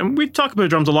drums, and we talk about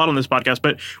drums a lot on this podcast,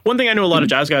 but one thing I know a lot of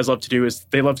jazz guys love to do is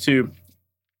a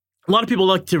lot of people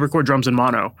like to record drums in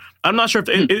mono. I'm not sure if,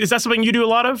 is that something you do a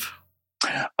lot of?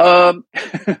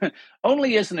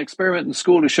 Only as an experiment in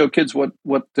school to show kids what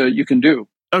you can do.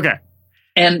 Okay.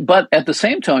 But at the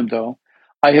same time, though,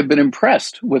 I have been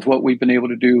impressed with what we've been able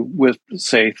to do with,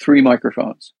 say, 3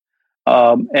 microphones.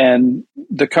 And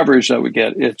the coverage that we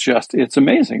get, it's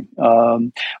amazing.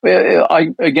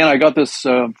 I got this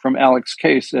from Alex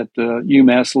Case at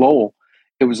UMass Lowell.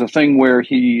 It was a thing where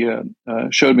he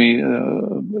showed me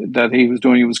that he was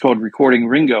doing. It was called Recording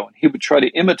Ringo. He would try to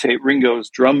imitate Ringo's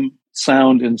drum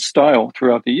sound and style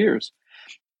throughout the years.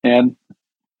 And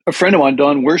a friend of mine,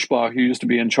 Don Werschbach, who used to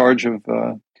be in charge of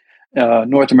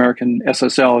North American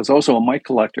SSL, is also a mic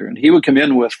collector, and he would come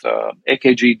in with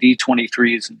AKG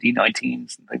D23s and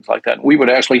D19s and things like that. And we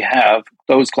would actually have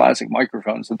those classic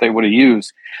microphones that they would have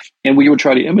used, and we would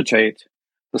try to imitate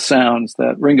the sounds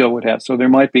that Ringo would have. So there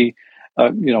might be,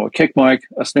 a kick mic,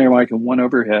 a snare mic, and one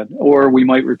overhead, or we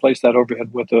might replace that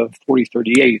overhead with a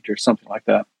 4038 or something like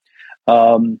that.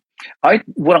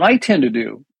 What I tend to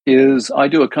do is I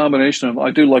do a combination of,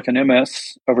 I do like an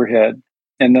MS overhead,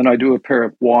 and then I do a pair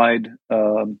of wide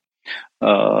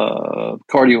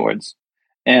cardioids.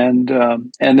 And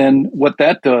then what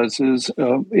that does is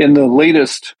in the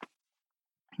latest,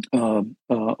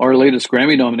 our latest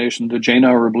Grammy nomination, the Jane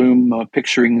Howard Bloom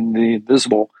Picturing the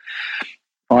Invisible,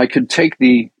 I could take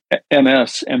the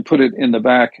MS and put it in the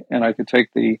back, and I could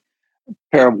take the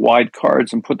pair of wide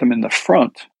cards and put them in the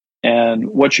front. And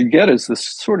what you get is this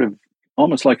sort of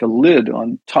almost like a lid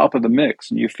on top of the mix.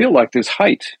 And you feel like there's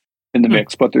height in the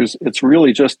mix, but it's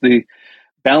really just the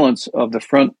balance of the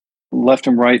front, left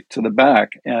and right to the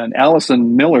back. And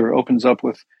Allison Miller opens up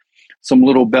with some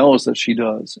little bells that she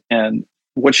does. And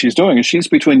what she's doing is she's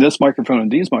between this microphone and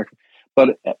these microphones.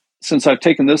 But since I've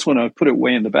taken this one, I've put it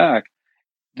way in the back,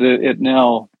 it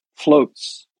now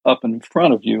floats up in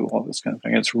front of you, all this kind of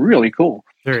thing. It's really cool.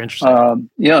 Very interesting.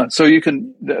 So you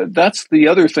can, that's the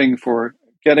other thing for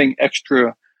getting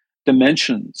extra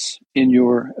dimensions in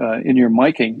your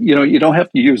miking. You don't have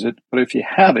to use it, but if you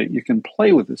have it, you can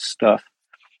play with this stuff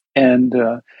and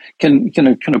can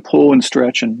kind of pull and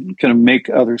stretch and kind of make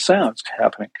other sounds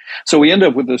happening. So we end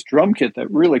up with this drum kit that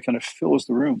really kind of fills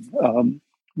the room.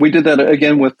 We did that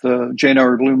again with Jane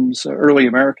Howard Bloom's Early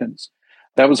Americans.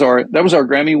 That was our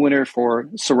Grammy winner for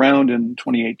Surround in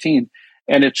 2018,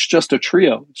 and it's just a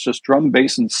trio. It's just drum,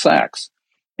 bass, and sax.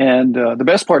 And the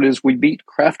best part is we beat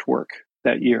Kraftwerk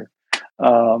that year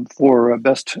for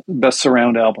best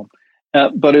surround album.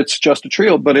 But it's just a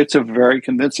trio, but it's a very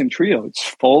convincing trio. It's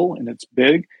full and it's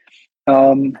big,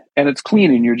 and it's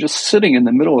clean, and you're just sitting in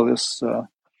the middle of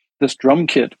this drum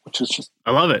kit, which is just,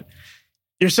 I love it.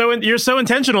 You're so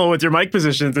intentional with your mic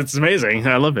positions. It's amazing.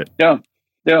 I love it. Yeah.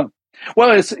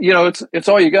 Well, it's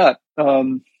all you got.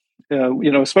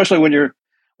 Especially when you're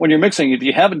mixing. If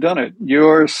you haven't done it,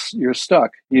 you're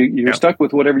stuck. You're stuck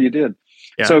with whatever you did.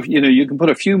 Yeah. So if you can put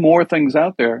a few more things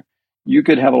out there, you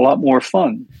could have a lot more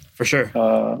fun. For sure.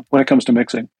 When it comes to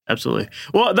mixing. Absolutely.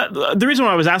 Well, the reason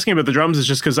why I was asking about the drums is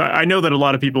just because I know that a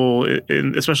lot of people,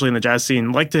 especially in the jazz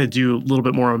scene, like to do a little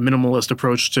bit more of a minimalist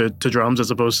approach to drums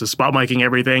as opposed to spot miking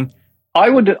everything. I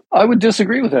would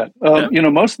disagree with that.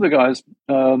 Most of the guys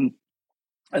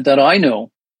that I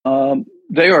know,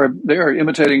 they are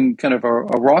imitating kind of a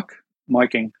rock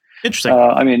miking. Interesting.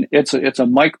 I mean, it's a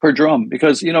mic per drum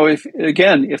because if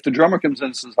the drummer comes in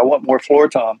and says, "I want more floor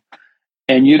tom,"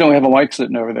 and you don't have a mic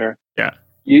sitting over there,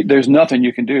 there's nothing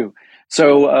you can do.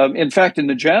 So, in fact, in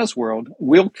the jazz world,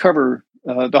 we'll cover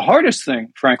the hardest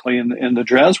thing, frankly, in the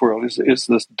jazz world is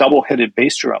this double-headed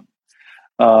bass drum.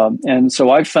 And so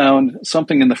I've found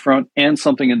something in the front and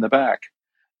something in the back.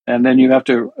 And then you have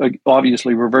to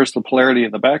obviously reverse the polarity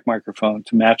of the back microphone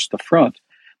to match the front.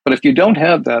 But if you don't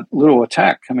have that little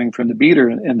attack coming from the beater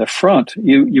in the front,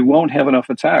 you won't have enough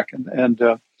attack. And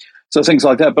so things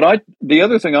like that. But the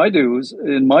other thing I do is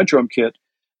in my drum kit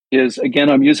is, again,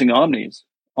 I'm using omnis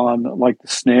on like the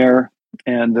snare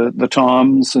and the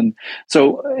toms. And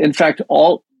so, in fact,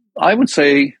 I would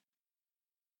say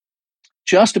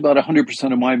just about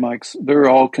 100% of my mics, they're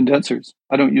all condensers.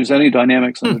 I don't use any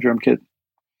dynamics on the drum kit.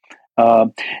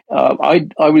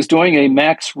 I was doing a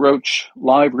Max Roach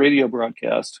live radio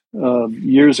broadcast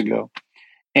years ago,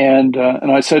 and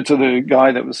I said to the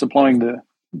guy that was supplying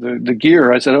the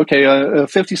gear, I said, okay,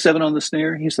 57 on the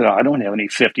snare. He said, I don't have any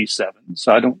 57s.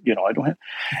 I don't have.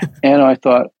 And I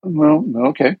thought, well,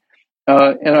 okay.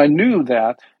 And I knew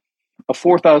that a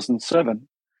 4007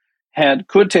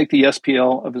 could take the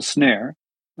SPL of a snare.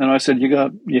 And I said, you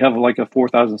have like a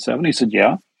 4007? He said,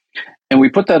 yeah. And we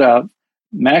put that out.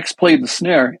 Max played the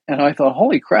snare, and I thought,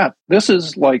 holy crap, this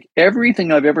is like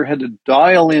everything I've ever had to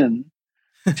dial in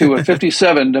to a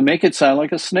 57 to make it sound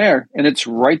like a snare. And it's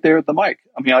right there at the mic.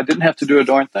 I mean, I didn't have to do a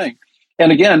darn thing.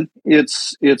 And again,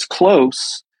 it's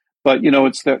close, but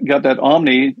it's got that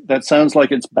omni that sounds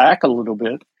like it's back a little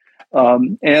bit.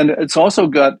 And it's also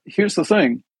got, here's the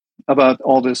thing about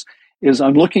all this, is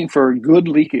I'm looking for good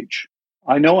leakage.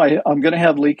 I know I'm going to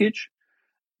have leakage.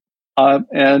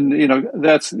 And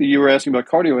that's, you were asking about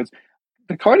cardioids.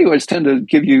 The cardioids tend to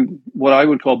give you what I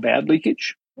would call bad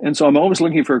leakage. And so I'm always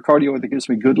looking for a cardioid that gives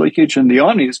me good leakage, and the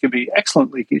omnis give me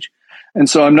excellent leakage. And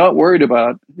so I'm not worried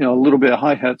about, a little bit of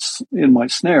hi-hats in my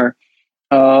snare,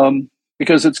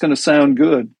 because it's going to sound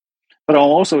good. But I'll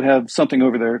also have something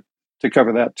over there to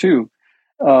cover that too.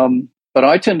 But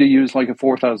I tend to use like a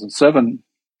 4007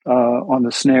 on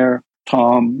the snare,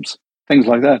 toms, things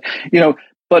like that.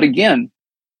 But again,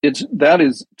 that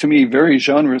is to me very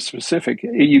genre specific.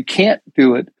 You can't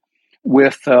do it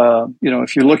with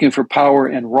if you're looking for power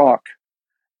and rock,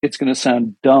 it's going to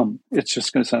sound dumb. It's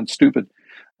just going to sound stupid.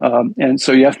 And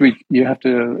so you have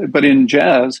to. But in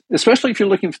jazz, especially if you're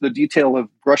looking for the detail of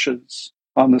brushes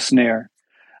on the snare,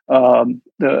 a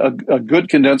good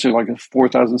condenser like a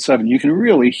 4007, you can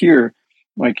really hear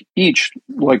like each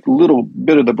like little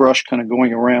bit of the brush kind of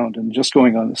going around and just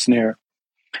going on the snare.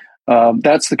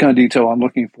 That's the kind of detail I'm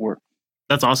looking for.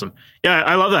 That's awesome. Yeah,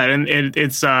 I love that. And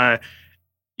it's, that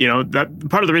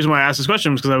part of the reason why I asked this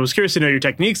question was because I was curious to know your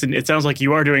techniques. And it sounds like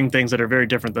you are doing things that are very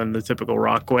different than the typical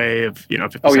rock way of,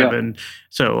 57. Oh, yeah.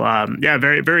 So,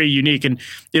 very, very unique. And,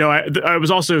 I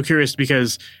was also curious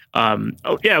because,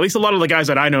 at least a lot of the guys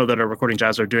that I know that are recording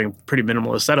jazz are doing pretty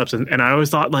minimalist setups. And I always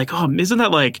thought like, oh, isn't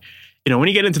that like, when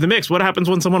you get into the mix, what happens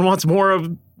when someone wants more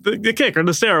of the kick or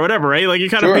the snare or whatever, right? Like you're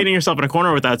kind of painting yourself in a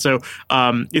corner with that. So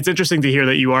it's interesting to hear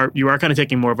that you are kind of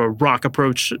taking more of a rock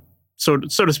approach, so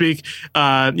to speak,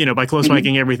 by close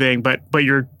miking everything, but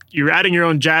you're adding your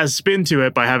own jazz spin to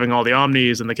it by having all the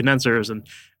omnis and the condensers and.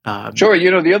 Sure.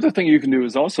 The other thing you can do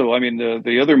is also,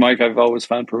 the other mic I've always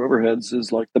found for overheads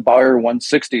is like the Beyer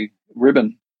 160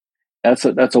 ribbon. That's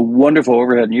a wonderful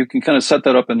overhead, and you can kind of set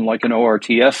that up in like an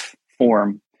ORTF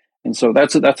form. And so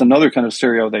that's another kind of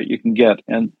stereo that you can get.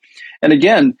 And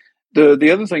again,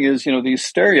 the other thing is, these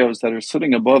stereos that are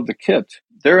sitting above the kit,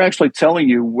 they're actually telling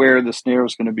you where the snare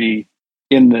is going to be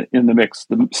in the mix.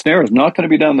 The snare is not going to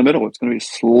be down the middle. It's going to be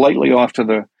slightly off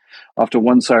to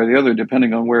one side or the other,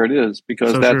 depending on where it is,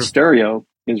 because stereo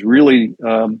is really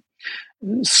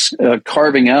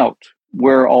carving out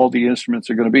where all the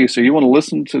instruments are going to be. So you want to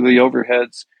listen to the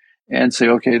overheads and say,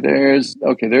 okay, there's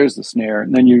the snare,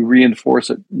 and then you reinforce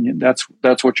it. That's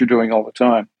what you're doing all the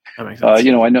time. That makes sense.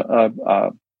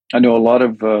 I know a lot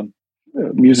of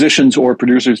musicians or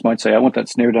producers might say, I want that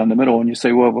snare down the middle, and you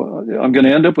say, well, I'm going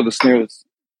to end up with a snare that's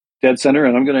dead center,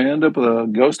 and I'm going to end up with a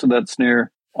ghost of that snare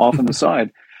off on the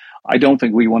side. I don't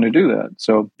think we want to do that.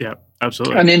 So yeah,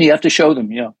 absolutely. And then you have to show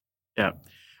them. Yeah. Yeah.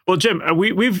 Well, Jim,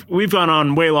 we've gone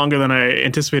on way longer than I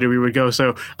anticipated we would go,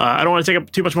 so I don't want to take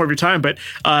up too much more of your time. But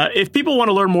if people want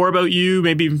to learn more about you,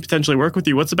 maybe potentially work with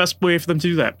you, what's the best way for them to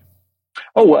do that?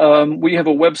 We have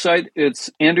a website.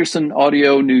 It's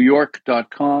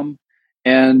AndersonAudioNewYork.com,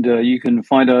 and you can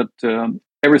find out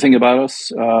everything about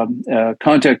us.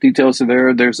 Contact details are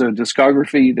there. There's a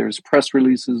discography. There's press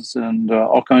releases and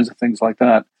all kinds of things like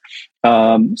that.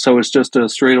 So it's just a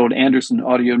straight old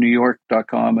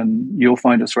AndersonAudioNewYork.com, and you'll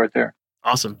find us right there.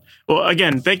 Awesome. Well,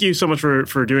 again, thank you so much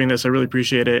for doing this. I really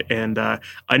appreciate it. And I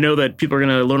know that people are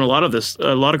going to learn a lot of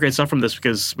great stuff from this,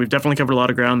 because we've definitely covered a lot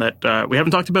of ground that we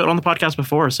haven't talked about on the podcast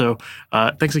before. So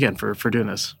thanks again for doing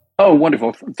this. Oh,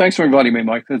 wonderful. Thanks for inviting me,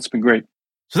 Mike. It's been great.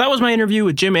 So that was my interview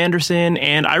with Jim Anderson,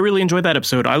 and I really enjoyed that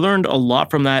episode. I learned a lot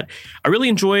from that. I really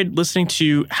enjoyed listening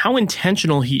to how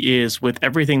intentional he is with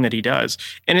everything that he does.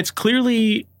 And it's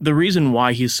clearly the reason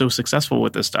why he's so successful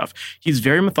with this stuff. He's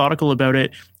very methodical about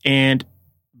it, and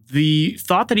the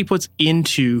thought that he puts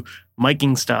into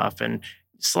miking stuff and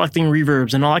selecting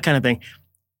reverbs and all that kind of thing,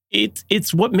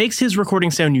 it's what makes his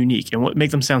recordings sound unique and what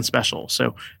makes them sound special.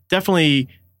 So definitely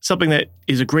something that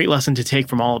is a great lesson to take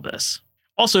from all of this.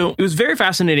 Also, it was very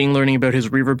fascinating learning about his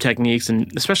reverb techniques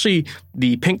and especially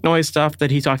the pink noise stuff that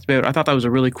he talked about. I thought that was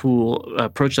a really cool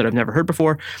approach that I've never heard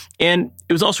before. And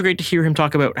it was also great to hear him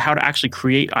talk about how to actually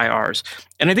create IRs.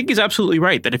 And I think he's absolutely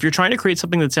right that if you're trying to create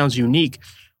something that sounds unique,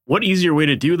 what easier way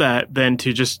to do that than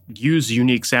to just use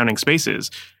unique sounding spaces?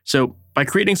 So by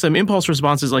creating some impulse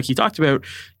responses like he talked about,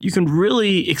 you can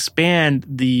really expand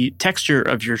the texture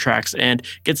of your tracks and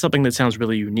get something that sounds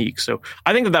really unique. So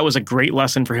I think that was a great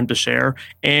lesson for him to share.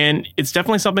 And it's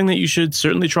definitely something that you should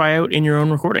certainly try out in your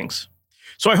own recordings.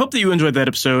 So I hope that you enjoyed that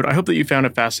episode. I hope that you found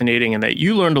it fascinating and that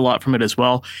you learned a lot from it as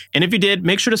well. And if you did,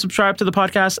 make sure to subscribe to the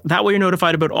podcast. That way you're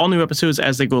notified about all new episodes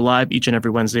as they go live each and every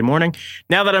Wednesday morning.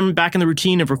 Now that I'm back in the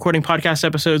routine of recording podcast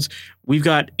episodes, we've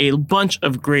got a bunch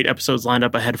of great episodes lined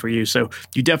up ahead for you. So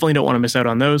you definitely don't want to miss out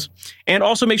on those. And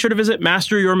also make sure to visit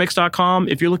masteryourmix.com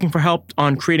if you're looking for help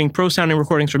on creating pro sounding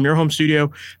recordings from your home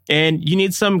studio and you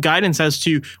need some guidance as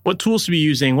to what tools to be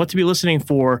using, what to be listening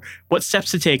for, what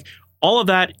steps to take. All of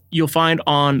that you'll find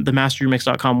on the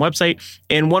masteryourmix.com website.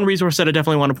 And one resource that I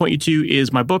definitely want to point you to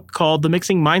is my book called The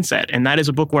Mixing Mindset. And that is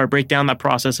a book where I break down that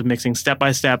process of mixing step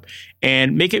by step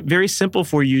and make it very simple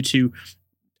for you to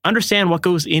understand what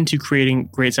goes into creating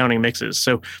great sounding mixes.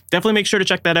 So definitely make sure to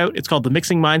check that out. It's called The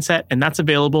Mixing Mindset, and that's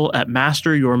available at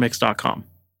masteryourmix.com.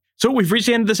 So we've reached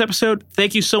the end of this episode.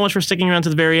 Thank you so much for sticking around to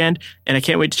the very end, and I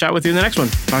can't wait to chat with you in the next one.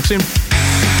 Talk soon.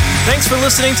 Thanks for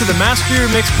listening to the Master Your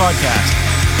Mix podcast.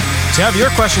 To have your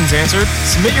questions answered,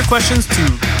 submit your questions to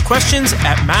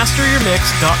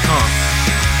questions@masteryourmix.com.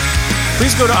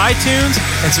 Please go to iTunes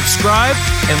and subscribe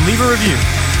and leave a review.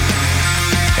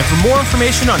 And for more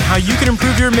information on how you can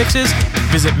improve your mixes,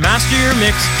 visit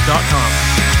masteryourmix.com.